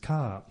customer's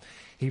car.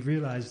 He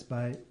realized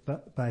by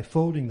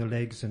folding the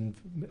legs and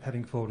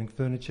having folding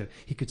furniture,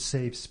 he could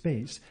save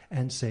space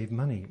and save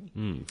money.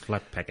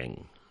 Flat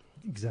packing.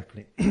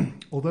 Exactly.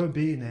 Although a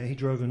billionaire, he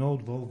drove an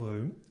old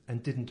Volvo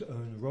and didn't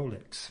own a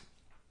Rolex.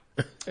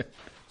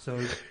 So,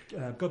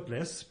 God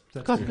bless.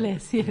 God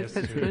bless, yes,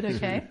 that's good,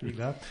 okay.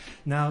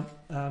 Now,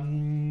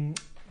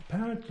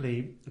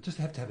 apparently, I just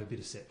have to have a bit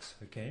of sex,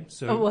 okay?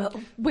 So,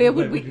 where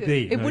would we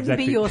be? It wouldn't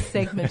be your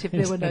segment if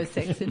there were no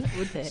sex in it,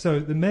 would there?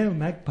 So, the male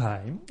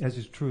magpie, as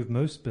is true of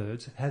most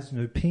birds, has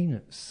no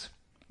penis.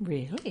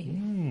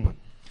 Really?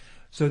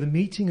 So the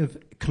meeting of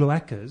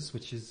cloacas,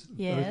 which is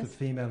both the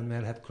female and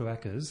male have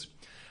cloacas,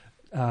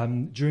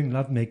 during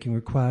lovemaking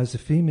requires the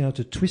female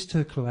to twist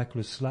her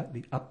cloacula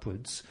slightly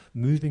upwards,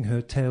 moving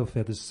her tail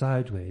feathers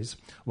sideways,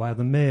 while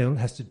the male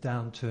has to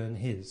downturn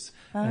his.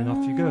 And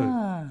off you go.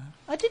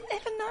 I didn't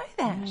ever know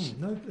that.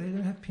 No, they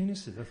don't have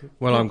penises.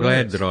 Well, I'm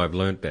glad that I've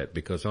learnt that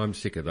because I'm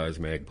sick of those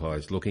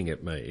magpies looking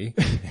at me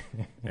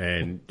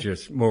and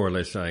just more or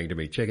less saying to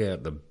me, check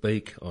out the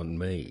beak on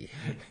me.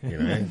 You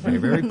know, they're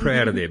very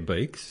proud of their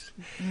beaks.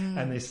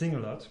 And they sing a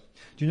lot.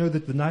 Do you know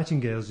that the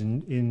nightingales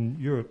in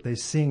Europe, they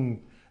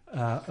sing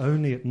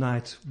only at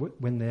night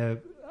when they're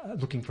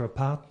looking for a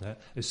partner?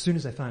 As soon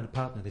as they find a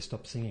partner, they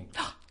stop singing.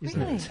 Isn't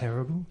Really? that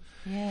terrible?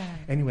 Yeah.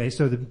 Anyway,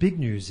 so the big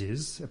news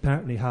is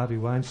apparently Harvey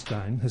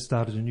Weinstein has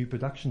started a new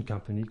production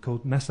company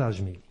called Massage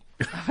Me.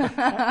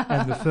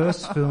 And the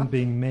first film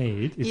being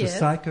made is a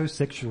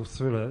psychosexual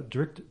thriller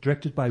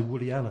directed by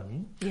Woody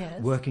Allen. Yes.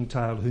 Working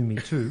title Who Me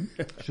Too.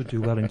 Should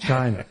do well in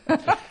China.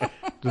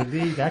 The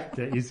lead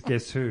actor is,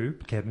 guess who?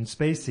 Kevin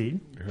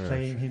Spacey,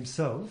 playing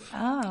himself.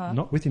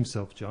 Not with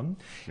himself, John.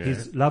 Yeah.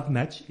 His love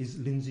match is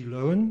Lindsay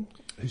Lohan,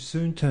 who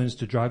soon turns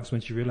to drugs when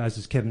she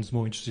realises Kevin's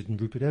more interested in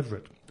Rupert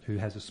Everett, who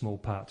has a small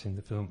part in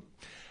the film.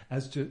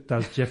 As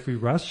does Jeffrey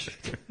Rush,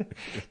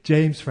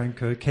 James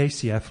Franco,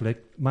 Casey Affleck,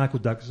 Michael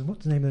Douglas, and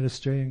what's the name of that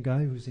Australian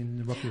guy who's in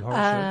the Rocky Horror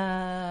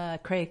Show?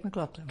 Craig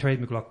McLachlan.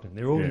 Craig McLachlan.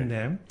 They're all in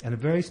there, and a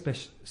very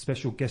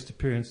special guest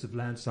appearance of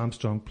Lance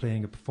Armstrong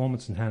playing a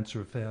performance enhancer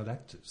of failed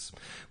actors,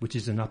 which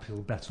is an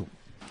uphill battle.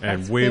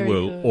 And That's we very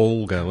will good.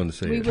 all go and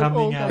see We it. will all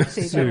Coming go out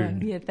see that soon.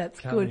 one. Yeah, that's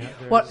Coming good.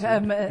 out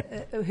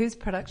very What? Whose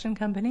production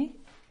company?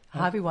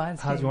 Harvey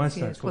Weinstein. Harvey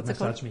Weinstein. Yes. It's called What's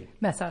it called? Massage Me.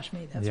 Massage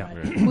Me. That's Yeah.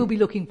 right. We'll be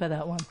looking for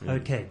that one.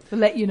 Okay.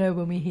 We'll let you know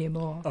when we hear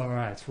more. All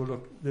right. Well,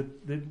 look,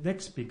 the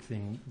next big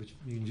thing which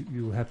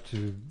you will have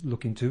to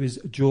look into is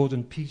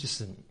Jordan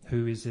Peterson,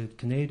 who is a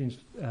Canadian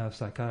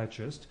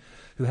psychiatrist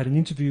who had an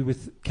interview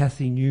with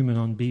Kathy Newman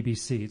on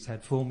BBC. It's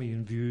had 4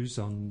 million views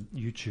on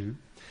YouTube.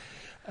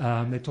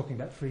 They're talking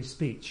about free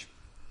speech.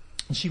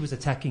 And she was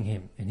attacking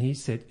him. And he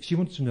said she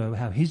wanted to know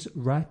how his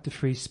right to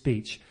free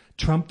speech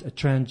trumped a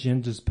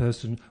transgender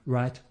person's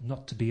right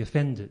not to be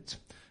offended.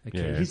 Okay,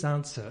 Yeah. his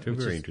answer, It's a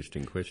very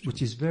interesting question.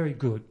 which is very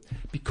good,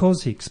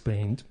 because he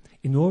explained,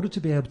 in order to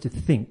be able to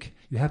think,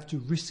 you have to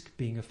risk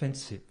being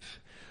offensive.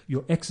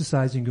 You're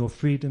exercising your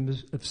freedom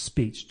of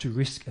speech to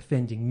risk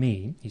offending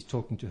me. He's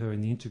talking to her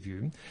in the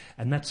interview,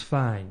 and that's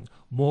fine.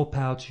 More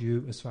power to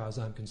you as far as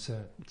I'm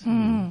concerned.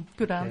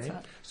 Good Okay? answer.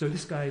 So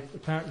this guy,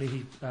 apparently,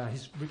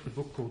 he's written a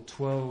book called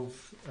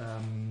 12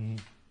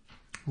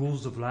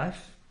 Rules of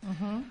Life.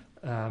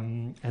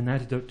 An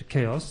Antidote to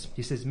Chaos.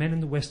 He says men in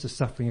the West are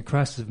suffering a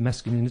crisis of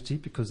masculinity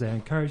because they are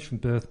encouraged from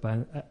birth by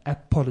an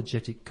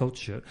apologetic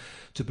culture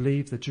to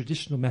believe that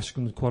traditional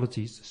masculine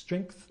qualities,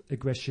 strength,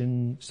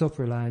 aggression,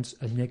 self-reliance,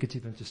 are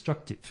negative and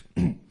destructive,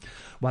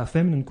 while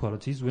feminine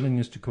qualities,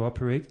 willingness to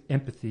cooperate,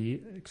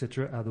 empathy,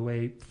 etc., are the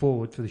way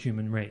forward for the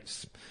human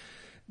race.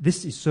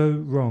 This is so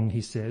wrong,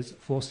 he says,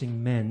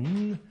 forcing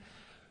men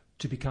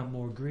to become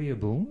more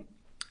agreeable,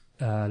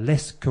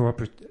 less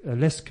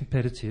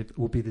competitive,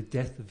 will be the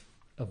death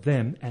of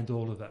them and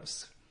all of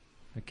us.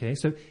 Okay,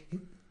 so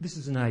this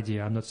is an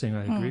idea. I'm not saying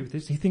I agree with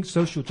this. He thinks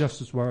social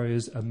justice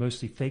warriors are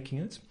mostly faking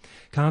it,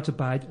 can't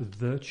abide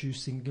virtue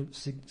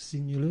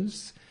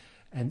singulas,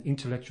 and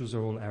intellectuals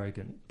are all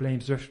arrogant.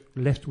 Blames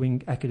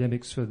left-wing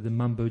academics for the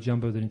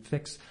mumbo-jumbo that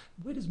infects...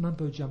 Where does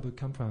mumbo-jumbo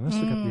come from? I must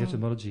look up the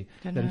etymology.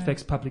 Don't That know.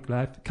 infects public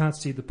life. Can't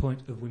see the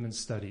point of women's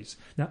studies.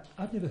 Now,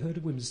 I've never heard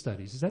of women's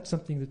studies. Is that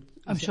something that...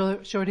 I'm sure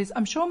it is.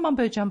 I'm sure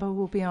Mumbo Jumbo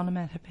will be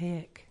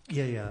onomatopoeic.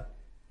 Yeah.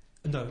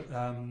 No,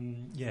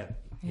 yeah.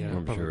 I'm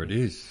probably. sure it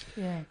is.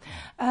 Yeah.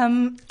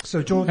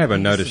 So, Jordan...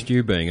 Haven't Peterson- noticed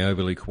you being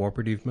overly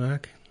cooperative,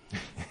 Mark.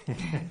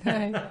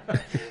 No.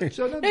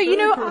 Jordan, No, you very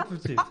know,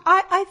 cooperative.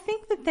 I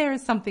think that there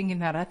is something in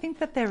that. I think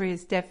that there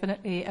is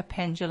definitely a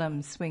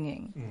pendulum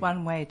swinging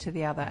one way to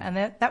the other, and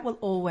that will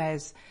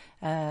always,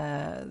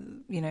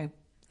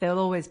 there'll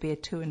always be a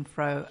to and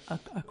fro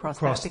across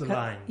Across that. the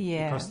line.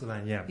 Yeah. Across the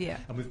line, yeah. Yeah.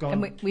 And we've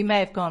gone... And we may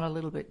have gone a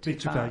little bit too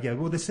bit too far. far, yeah.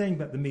 Well, they're saying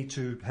about the Me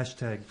Too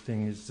hashtag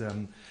thing is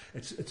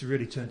it's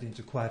really turned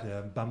into quite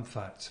a bum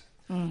fight.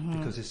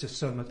 Because it's just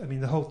so much. I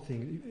mean, the whole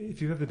thing.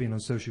 If you've ever been on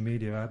social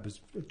media, I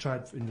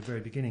tried in the very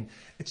beginning.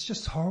 It's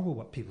just horrible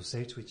what people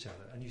say to each other,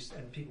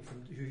 and people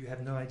who you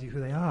have no idea who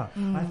they are.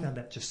 I found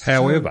that just.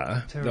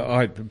 However, so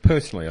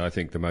terrible. I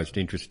think the most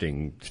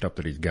interesting stuff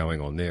that is going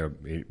on there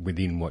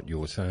within what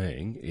you're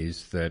saying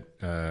is that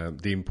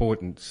the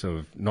importance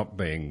of not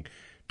being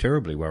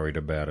terribly worried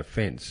about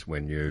offence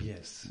when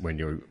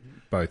you're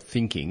both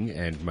thinking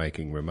and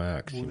making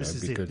remarks. Well, this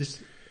is because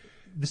it.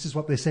 This is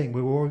what they're saying.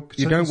 We're all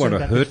you so don't want to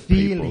concerned about hurt the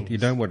people. feelings. You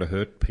don't want to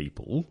hurt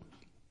people,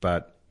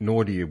 but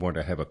nor do you want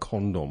to have a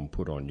condom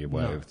put on your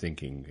way of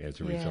thinking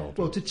as a result.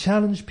 Well, to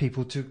challenge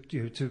people to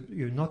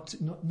not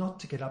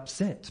to get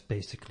upset,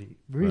 basically,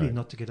 really Right.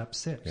 not to get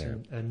upset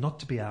and not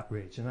to be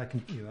outraged. And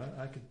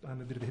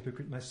I'm a bit of a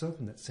hypocrite myself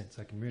in that sense.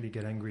 I can really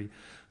get angry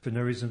for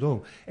no reason at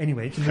all.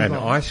 Anyway, to move An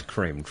on. ice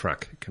cream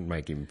truck can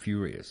make him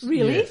furious.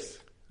 Really? Yes.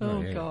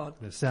 Oh, yeah. God.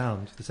 The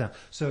sound.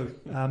 So,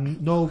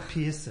 Noel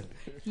Pearson,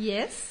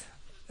 Yes.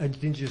 a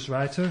Indigenous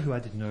writer who I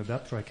didn't know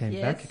about before I came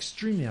Yes. back,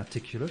 extremely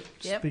articulate,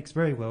 Yep. speaks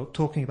very well,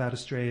 talking about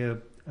Australia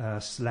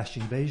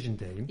 /Invasion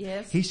Day.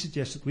 Yes. He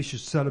suggests that we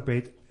should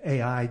celebrate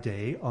AI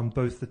Day on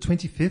both the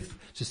 25th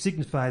to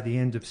signify the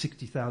end of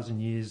 60,000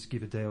 years,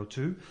 give a day or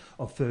two,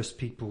 of First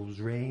Peoples'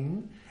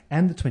 reign,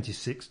 and the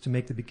 26th to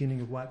mark the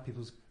beginning of white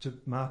people's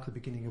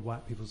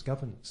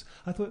governance.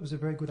 I thought it was a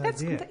very good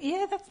idea.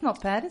 That's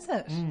not bad, is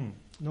it?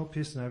 Noel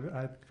Pearson,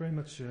 I very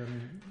much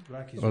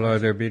like his Although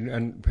writing. there have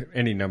been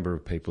any number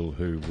of people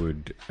who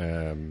would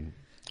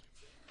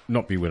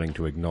not be willing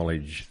to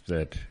acknowledge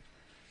that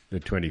the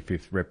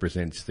 25th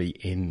represents the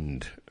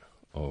end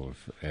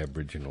of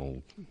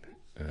Aboriginal.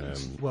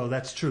 Well,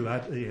 that's true.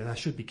 I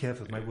should be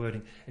careful with my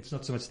wording. It's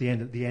not so much the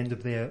end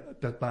of their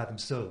by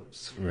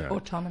themselves. Right.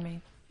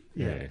 Autonomy.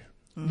 Yeah.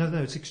 No,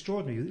 it's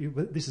extraordinary.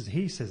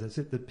 He says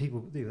that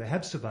people they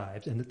have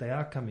survived and that they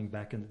are coming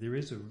back and that there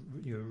is a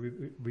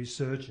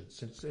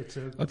resurgence.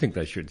 I think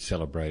they should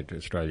celebrate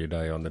Australia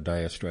Day on the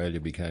day Australia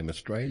became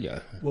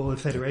Australia. Well,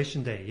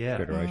 Federation Day, yeah.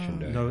 Federation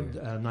Day. No,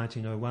 yeah.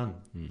 1901.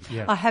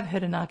 Yeah. I have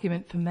heard an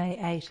argument for May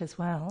 8 as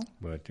well.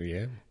 But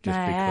yeah,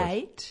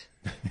 May 8.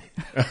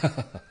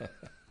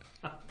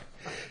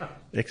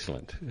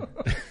 Excellent.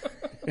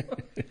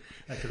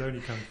 That could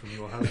only come from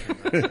your husband.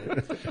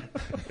 I'd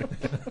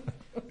say.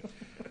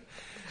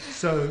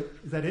 So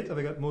that it? Have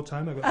I got more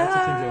time? I've got lots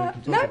of things I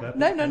can talk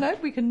about. No.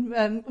 We can.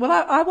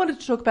 I wanted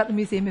to talk about the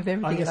Museum of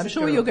Everything. Yes, I'm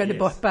sure you're going to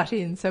yes. butt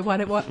in. So why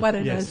don't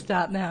I Yes.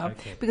 start now?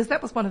 Okay. Because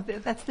that was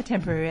that's the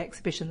temporary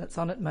exhibition that's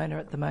on at Mona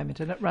at the moment,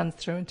 and it runs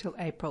through until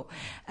April.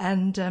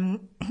 And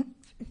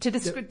to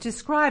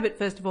describe it,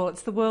 first of all,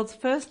 it's the world's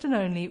first and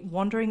only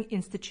wandering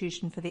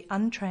institution for the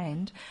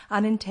untrained,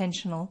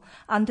 unintentional,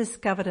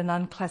 undiscovered and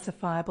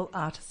unclassifiable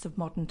artists of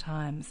modern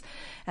times.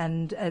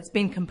 And it's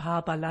been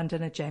compiled by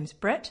Londoner James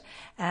Brett,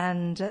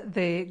 and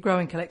the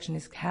growing collection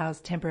is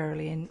housed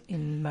temporarily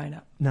in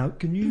Mona. Now,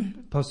 can you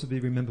possibly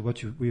remember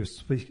what we were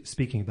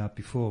speaking about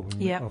before when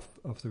we were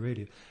off the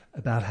radio,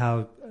 about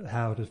how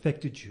it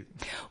affected you?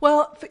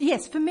 Well,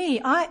 yes, for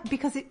me,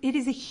 because it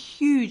is a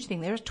huge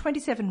thing. There are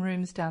 27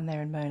 rooms down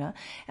there in Mona,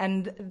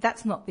 and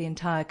that's not the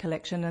entire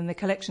collection, and the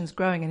collection's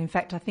growing. And in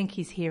fact, I think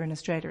he's here in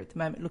Australia at the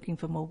moment looking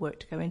for more work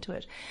to go into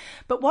it.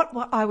 But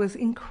what I was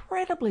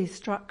incredibly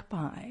struck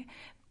by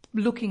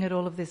looking at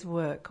all of this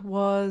work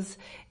was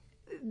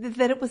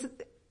that it was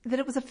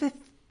a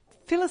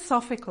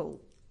philosophical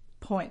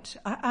point.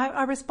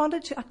 I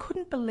responded to, I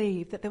couldn't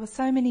believe that there were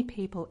so many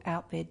people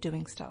out there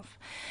doing stuff,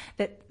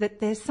 that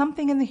there's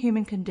something in the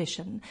human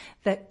condition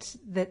that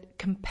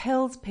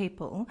compels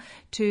people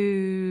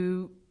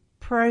to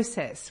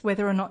process,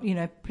 whether or not,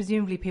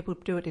 presumably people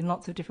do it in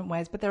lots of different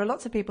ways, but there are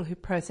lots of people who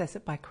process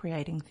it by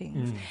creating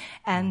things.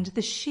 And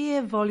the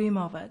sheer volume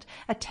of it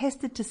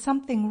attested to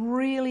something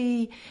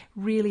really,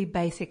 really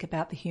basic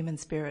about the human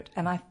spirit.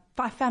 And I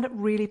found it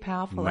really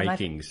powerful.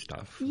 Making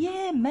stuff.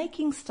 Yeah,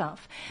 making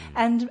stuff.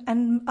 And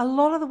a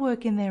lot of the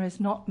work in there is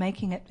not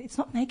making it, it's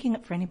not making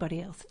it for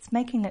anybody else. It's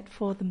making it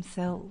for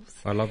themselves.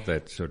 I love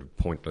that sort of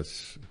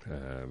pointless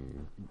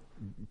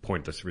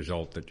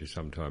result that you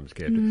sometimes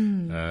get.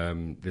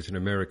 There's an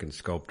American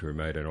sculptor who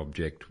made an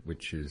object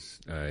which is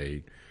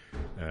a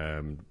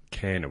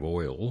can of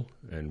oil,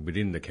 and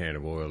within the can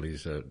of oil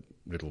is a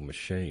little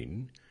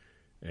machine.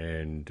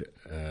 And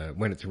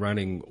when it's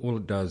running, all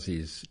it does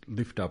is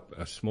lift up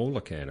a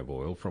smaller can of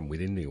oil from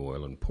within the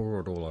oil and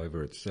pour it all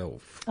over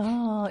itself.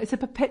 Oh, it's a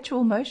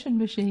perpetual motion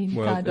machine,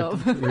 kind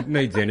of. It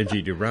needs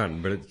energy to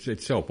run, but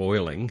it's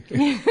self-oiling.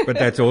 But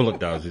that's all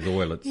it does is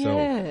oil itself.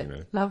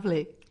 Yeah,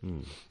 lovely.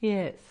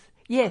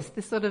 Yes,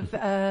 the sort of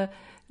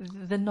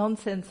the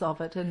nonsense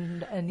of it,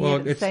 and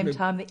yet at the same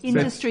time the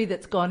industry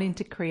that's gone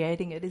into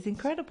creating it is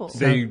incredible.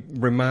 The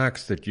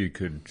remarks that you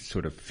could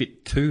sort of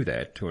fit to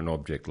an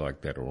object like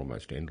that are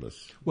almost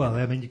endless. Well,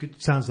 I mean,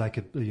 sounds like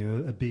a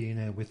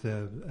billionaire with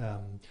a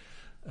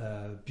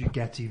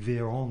Bugatti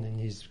Veyron in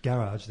his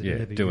garage that he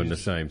never doing used,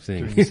 the same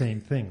thing. Doing the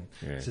same thing.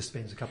 Yeah. Just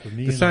spends a couple of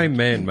million. The same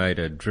man made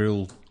an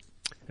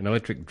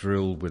electric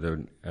drill with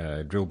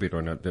a drill bit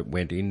on it that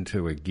went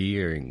into a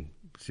gearing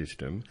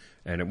system,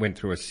 and it went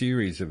through a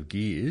series of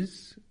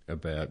gears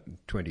about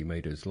 20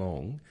 metres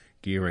long,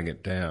 gearing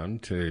it down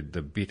to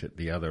the bit at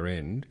the other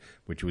end,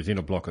 which was in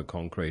a block of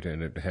concrete,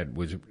 and it had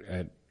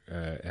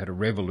a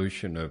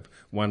revolution of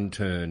one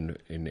turn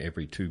in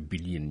every 2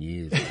 billion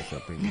years or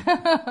something.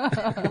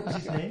 What was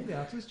his name, the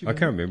artist? I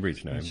can't remember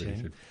his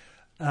name.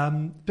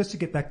 Just to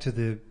get back to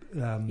the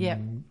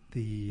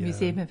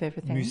Museum of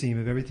Everything. Museum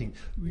of Everything.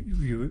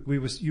 You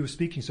were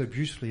speaking so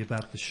beautifully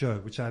about the show,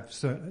 which I've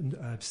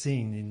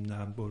seen in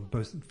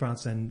both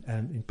France and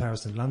in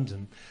Paris and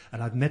London,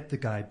 and I've met the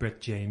guy Brett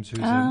James,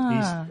 who's an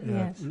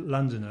East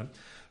Londoner,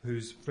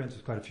 who's friends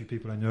with quite a few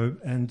people I know,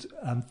 and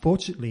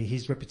unfortunately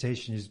his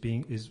reputation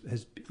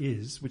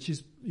which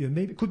is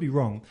maybe it could be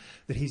wrong,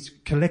 that he's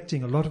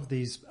collecting a lot of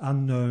these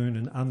unknown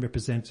and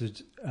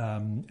unrepresented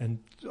and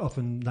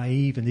often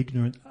naive and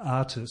ignorant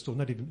artists, or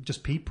not even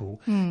just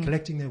people,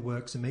 collecting their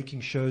works and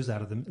making shows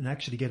out of them, and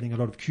actually getting a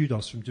lot of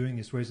kudos from doing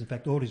this. Whereas in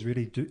fact, all he's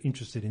really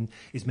interested in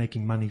is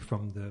making money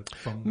from.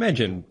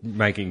 Imagine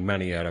making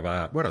money out of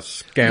art. What a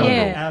scoundrel!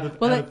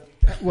 Yeah.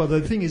 Well, the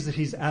thing is that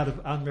he's out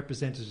of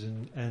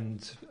unrepresented,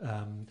 and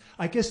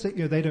I guess that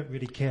they don't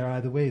really care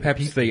either way.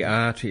 Perhaps the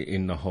art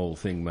in the whole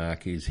thing,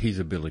 Mark, is his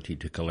ability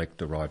to collect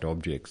the right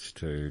objects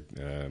to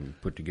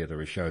put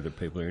together a show that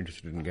people are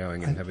interested in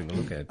going and having a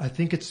look at. I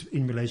think it's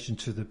in relation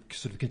to the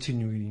sort of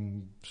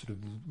continuing sort of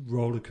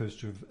roller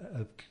coaster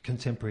of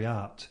contemporary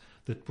art,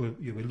 that we're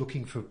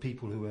looking for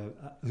people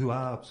who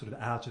are sort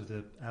of out of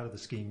the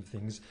scheme of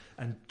things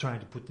and trying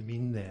to put them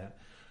in there.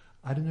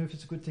 I don't know if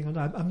it's a good thing or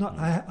not. I'm not.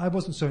 I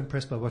wasn't so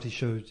impressed by what he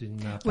showed in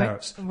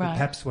Paris. Right. But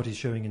perhaps what he's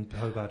showing in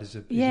Hobart is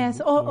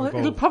or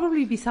it'll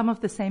probably be some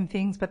of the same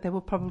things, but there will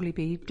probably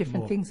be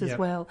different things as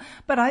well.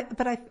 But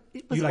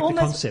it was you like almost.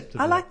 The concept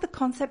of I like the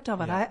concept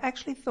of it. Yeah. I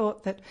actually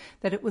thought that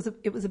it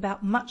was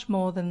about much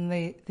more than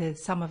the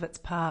sum of its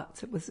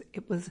parts. It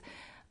was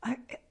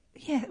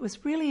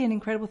really an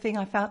incredible thing.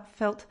 I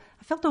felt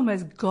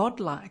almost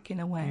godlike in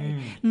a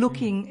way,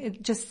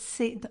 looking,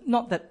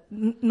 not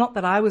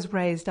that I was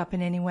raised up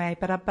in any way,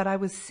 but I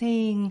was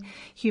seeing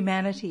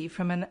humanity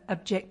from an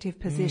objective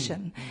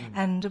position,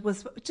 and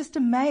was just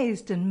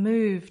amazed and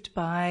moved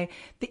by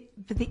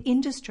the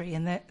industry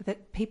and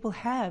that people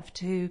have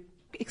to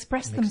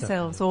express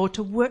themselves or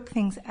to work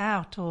things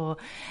out,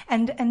 lots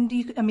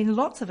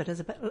of it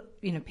is about,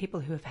 people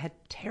who have had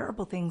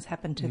terrible things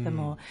happen to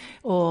them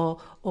or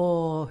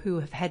who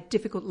have had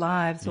difficult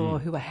lives or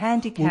who are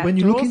handicapped,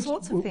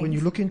 sorts of things. When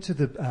you look into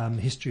the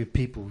history of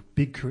people,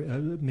 big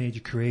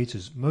major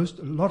creators,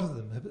 a lot of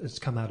them has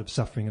come out of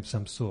suffering of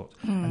some sort.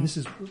 And this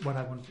is what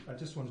I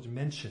just wanted to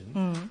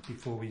mention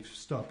before we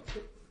stop.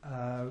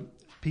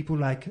 People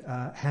like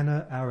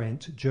Hannah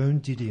Arendt, Joan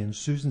Didion,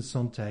 Susan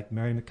Sontag,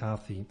 Mary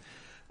McCarthy,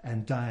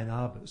 and Diane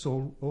Arbus,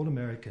 all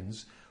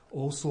Americans,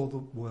 all saw the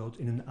world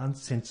in an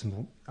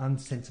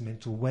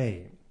unsentimental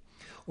way.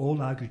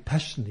 All argued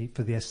passionately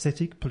for the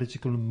aesthetic,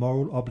 political, and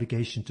moral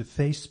obligation to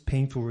face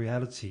painful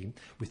reality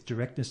with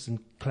directness and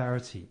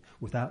clarity,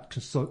 without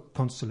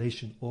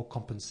consolation or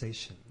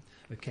compensation.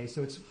 Okay,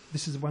 so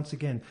this is once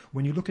again,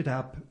 when you look at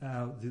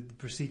the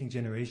preceding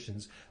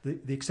generations,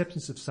 the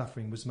acceptance of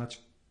suffering was much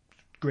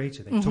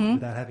greater. They took it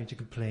without having to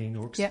complain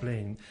or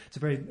explain.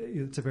 Yep.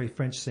 It's a very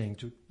French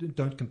saying: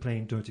 "Don't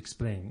complain, don't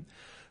explain."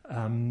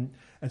 And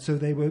so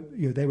they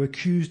were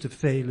accused of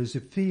failures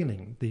of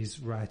feeling, these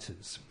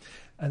writers.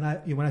 And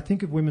when I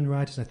think of women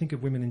writers, I think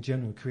of women in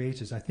general,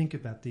 creators. I think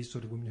about these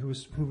sort of women who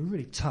were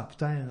really tough.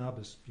 Diane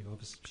Arbus,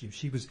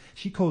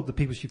 she called the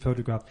people she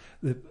photographed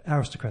the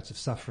aristocrats of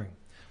suffering,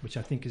 which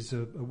I think is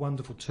a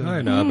wonderful term.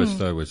 Diane Arbus,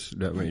 though,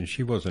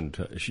 she wasn't.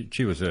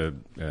 She was a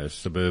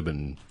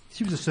suburban.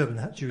 She was a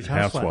suburban Jewish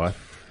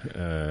housewife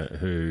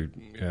who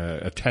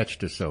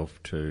attached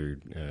herself to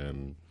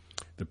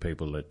the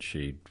people that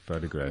she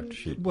photographed.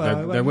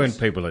 They weren't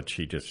people that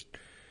she just.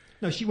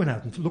 No, she went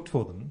out and looked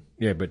for them.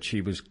 Yeah, but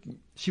she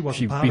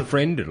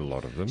befriended a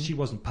lot of them. She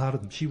wasn't part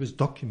of them. She was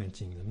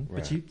documenting them.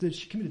 Right. But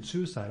she committed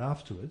suicide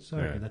afterwards, so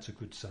I mean, that's a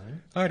good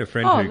sign. I had a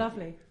friend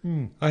lovely.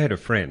 I had a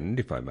friend,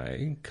 if I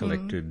may,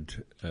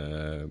 collected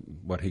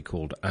what he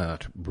called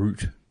art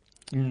brut.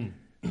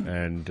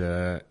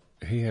 And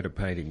he had a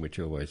painting which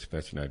always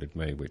fascinated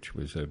me, which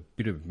was a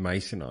bit of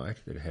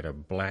masonite that had a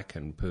black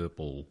and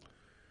purple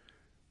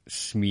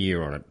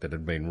smear on it that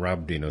had been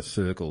rubbed in a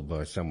circle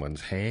by someone's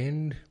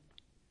hand.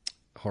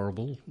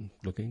 Horrible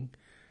looking,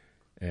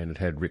 and it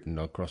had written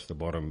across the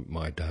bottom,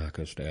 "My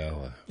darkest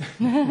hour."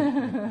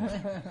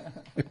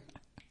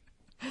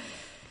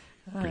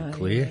 Pretty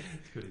clear. Yeah.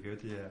 It's pretty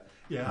good, yeah.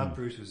 Yeah, Art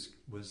Brut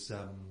was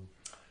the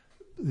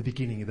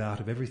beginning of the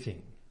art of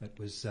everything. It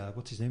was,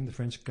 what's his name? The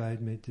French guy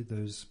did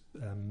those,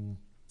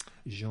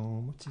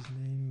 Jean, what's his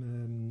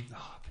name?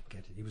 I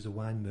forget it. He was a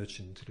wine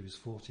merchant until he was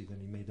 40, then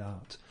he made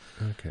art.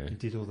 Okay. He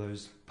did all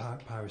those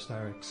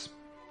pyrostyrix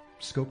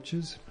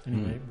sculptures.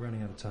 Anyway,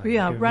 running out of time. We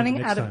are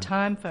running out of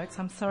time, folks.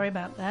 I'm sorry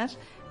about that.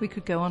 We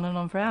could go on and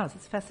on for hours.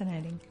 It's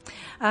fascinating.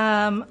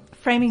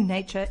 Framing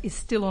Nature is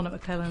still on at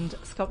McClelland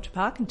Sculpture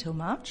Park until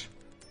March.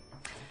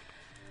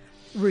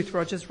 Ruth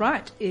Rogers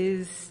Wright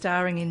is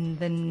starring in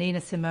the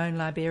Nina Simone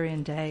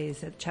Liberian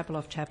Days at Chapel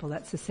Off Chapel.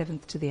 That's the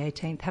 7th to the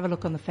 18th. Have a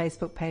look on the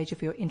Facebook page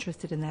if you're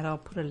interested in that. I'll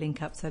put a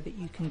link up so that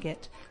you can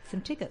get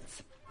some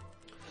tickets.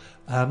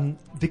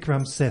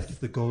 Vikram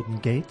Seth, The Golden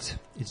Gate,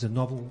 is a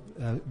novel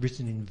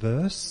written in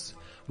verse,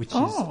 which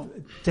is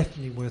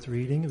definitely worth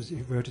reading.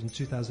 He wrote it in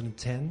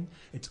 2010.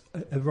 It's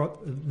a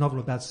novel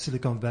about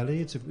Silicon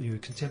Valley. It's a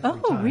contemporary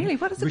time. Oh, really?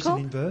 What is it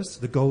called? Written in verse,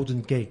 The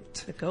Golden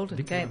Gate. The Golden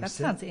Gate. That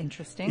sounds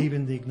interesting.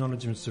 Even the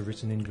acknowledgements are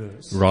written in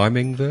verse.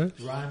 Rhyming verse?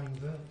 Rhyming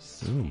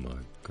verse. Oh, my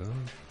God.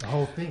 The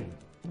whole thing.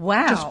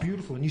 Wow. Just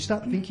beautiful. And you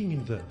start thinking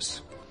in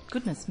verse.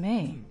 Goodness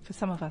me, for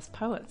some of us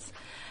poets.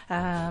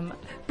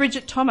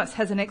 Bridget Thomas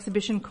has an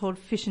exhibition called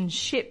Fish and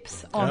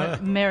Ships on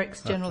at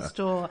Merrick's General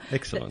Store.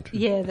 Excellent.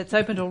 That's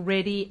opened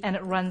already and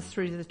it runs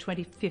through to the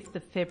 25th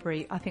of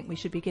February. I think we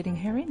should be getting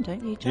her in,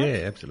 don't you, John?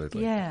 Yeah,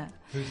 absolutely. Yeah.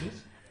 Who's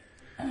this?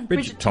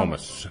 Bridget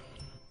Thomas.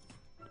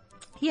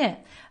 Yeah.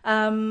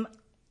 On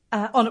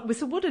at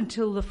Whistlewood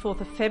until the 4th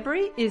of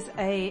February is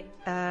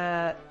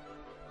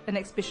an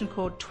exhibition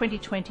called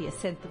 2020, A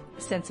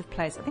Sense of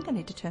Place. I think I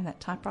need to turn that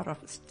typewriter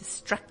off. It's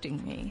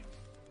distracting me.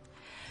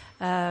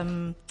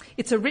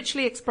 It's a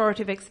richly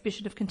explorative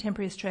exhibition of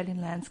contemporary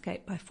Australian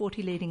landscape by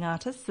 40 leading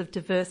artists of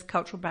diverse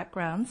cultural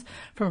backgrounds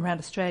from around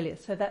Australia.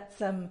 So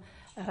that's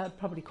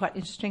probably quite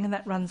interesting, and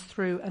that runs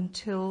through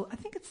until, I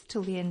think it's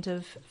till the end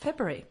of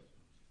February.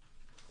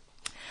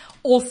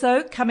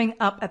 Also coming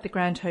up at the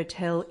Grand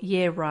Hotel,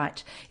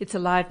 Wright. It's a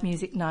live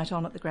music night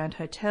on at the Grand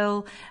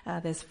Hotel.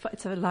 It's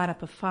a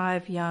lineup of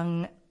 5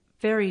 young,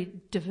 very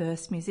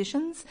diverse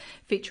musicians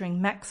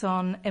featuring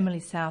Maxon, Emily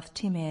South,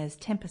 Tim Ayres,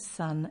 Tempest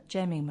Sun,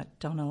 Jamie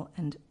McDonnell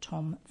and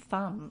Tom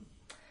Thumb.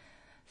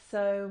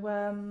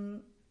 So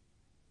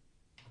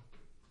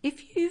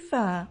if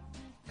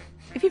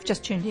you've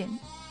just tuned in,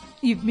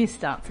 you've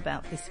missed Arts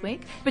About this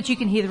week, but you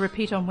can hear the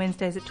repeat on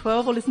Wednesdays at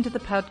 12 or listen to the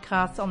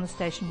podcasts on the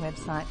station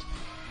website.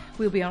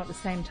 We'll be on at the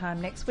same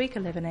time next week,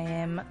 11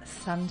 a.m.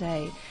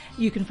 Sunday.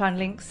 You can find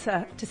links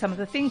to some of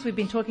the things we've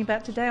been talking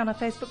about today on our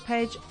Facebook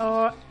page,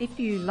 or if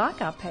you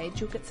like our page,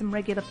 you'll get some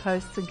regular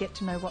posts and get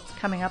to know what's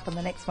coming up on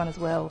the next one as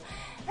well.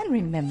 And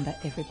remember,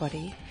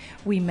 everybody,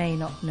 we may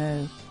not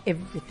know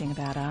everything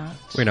about art.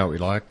 We know what we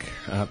like.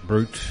 Art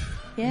brut,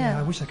 Yeah.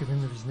 I wish I could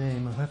remember his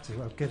name.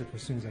 I'll get it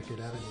as soon as I get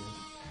out of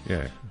here.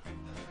 Yeah.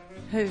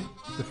 Who?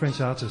 The French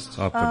artist.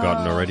 I've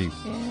forgotten already.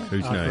 Yeah.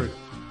 Whose name?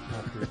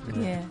 Alfred,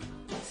 Yeah.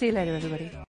 See you later, everybody.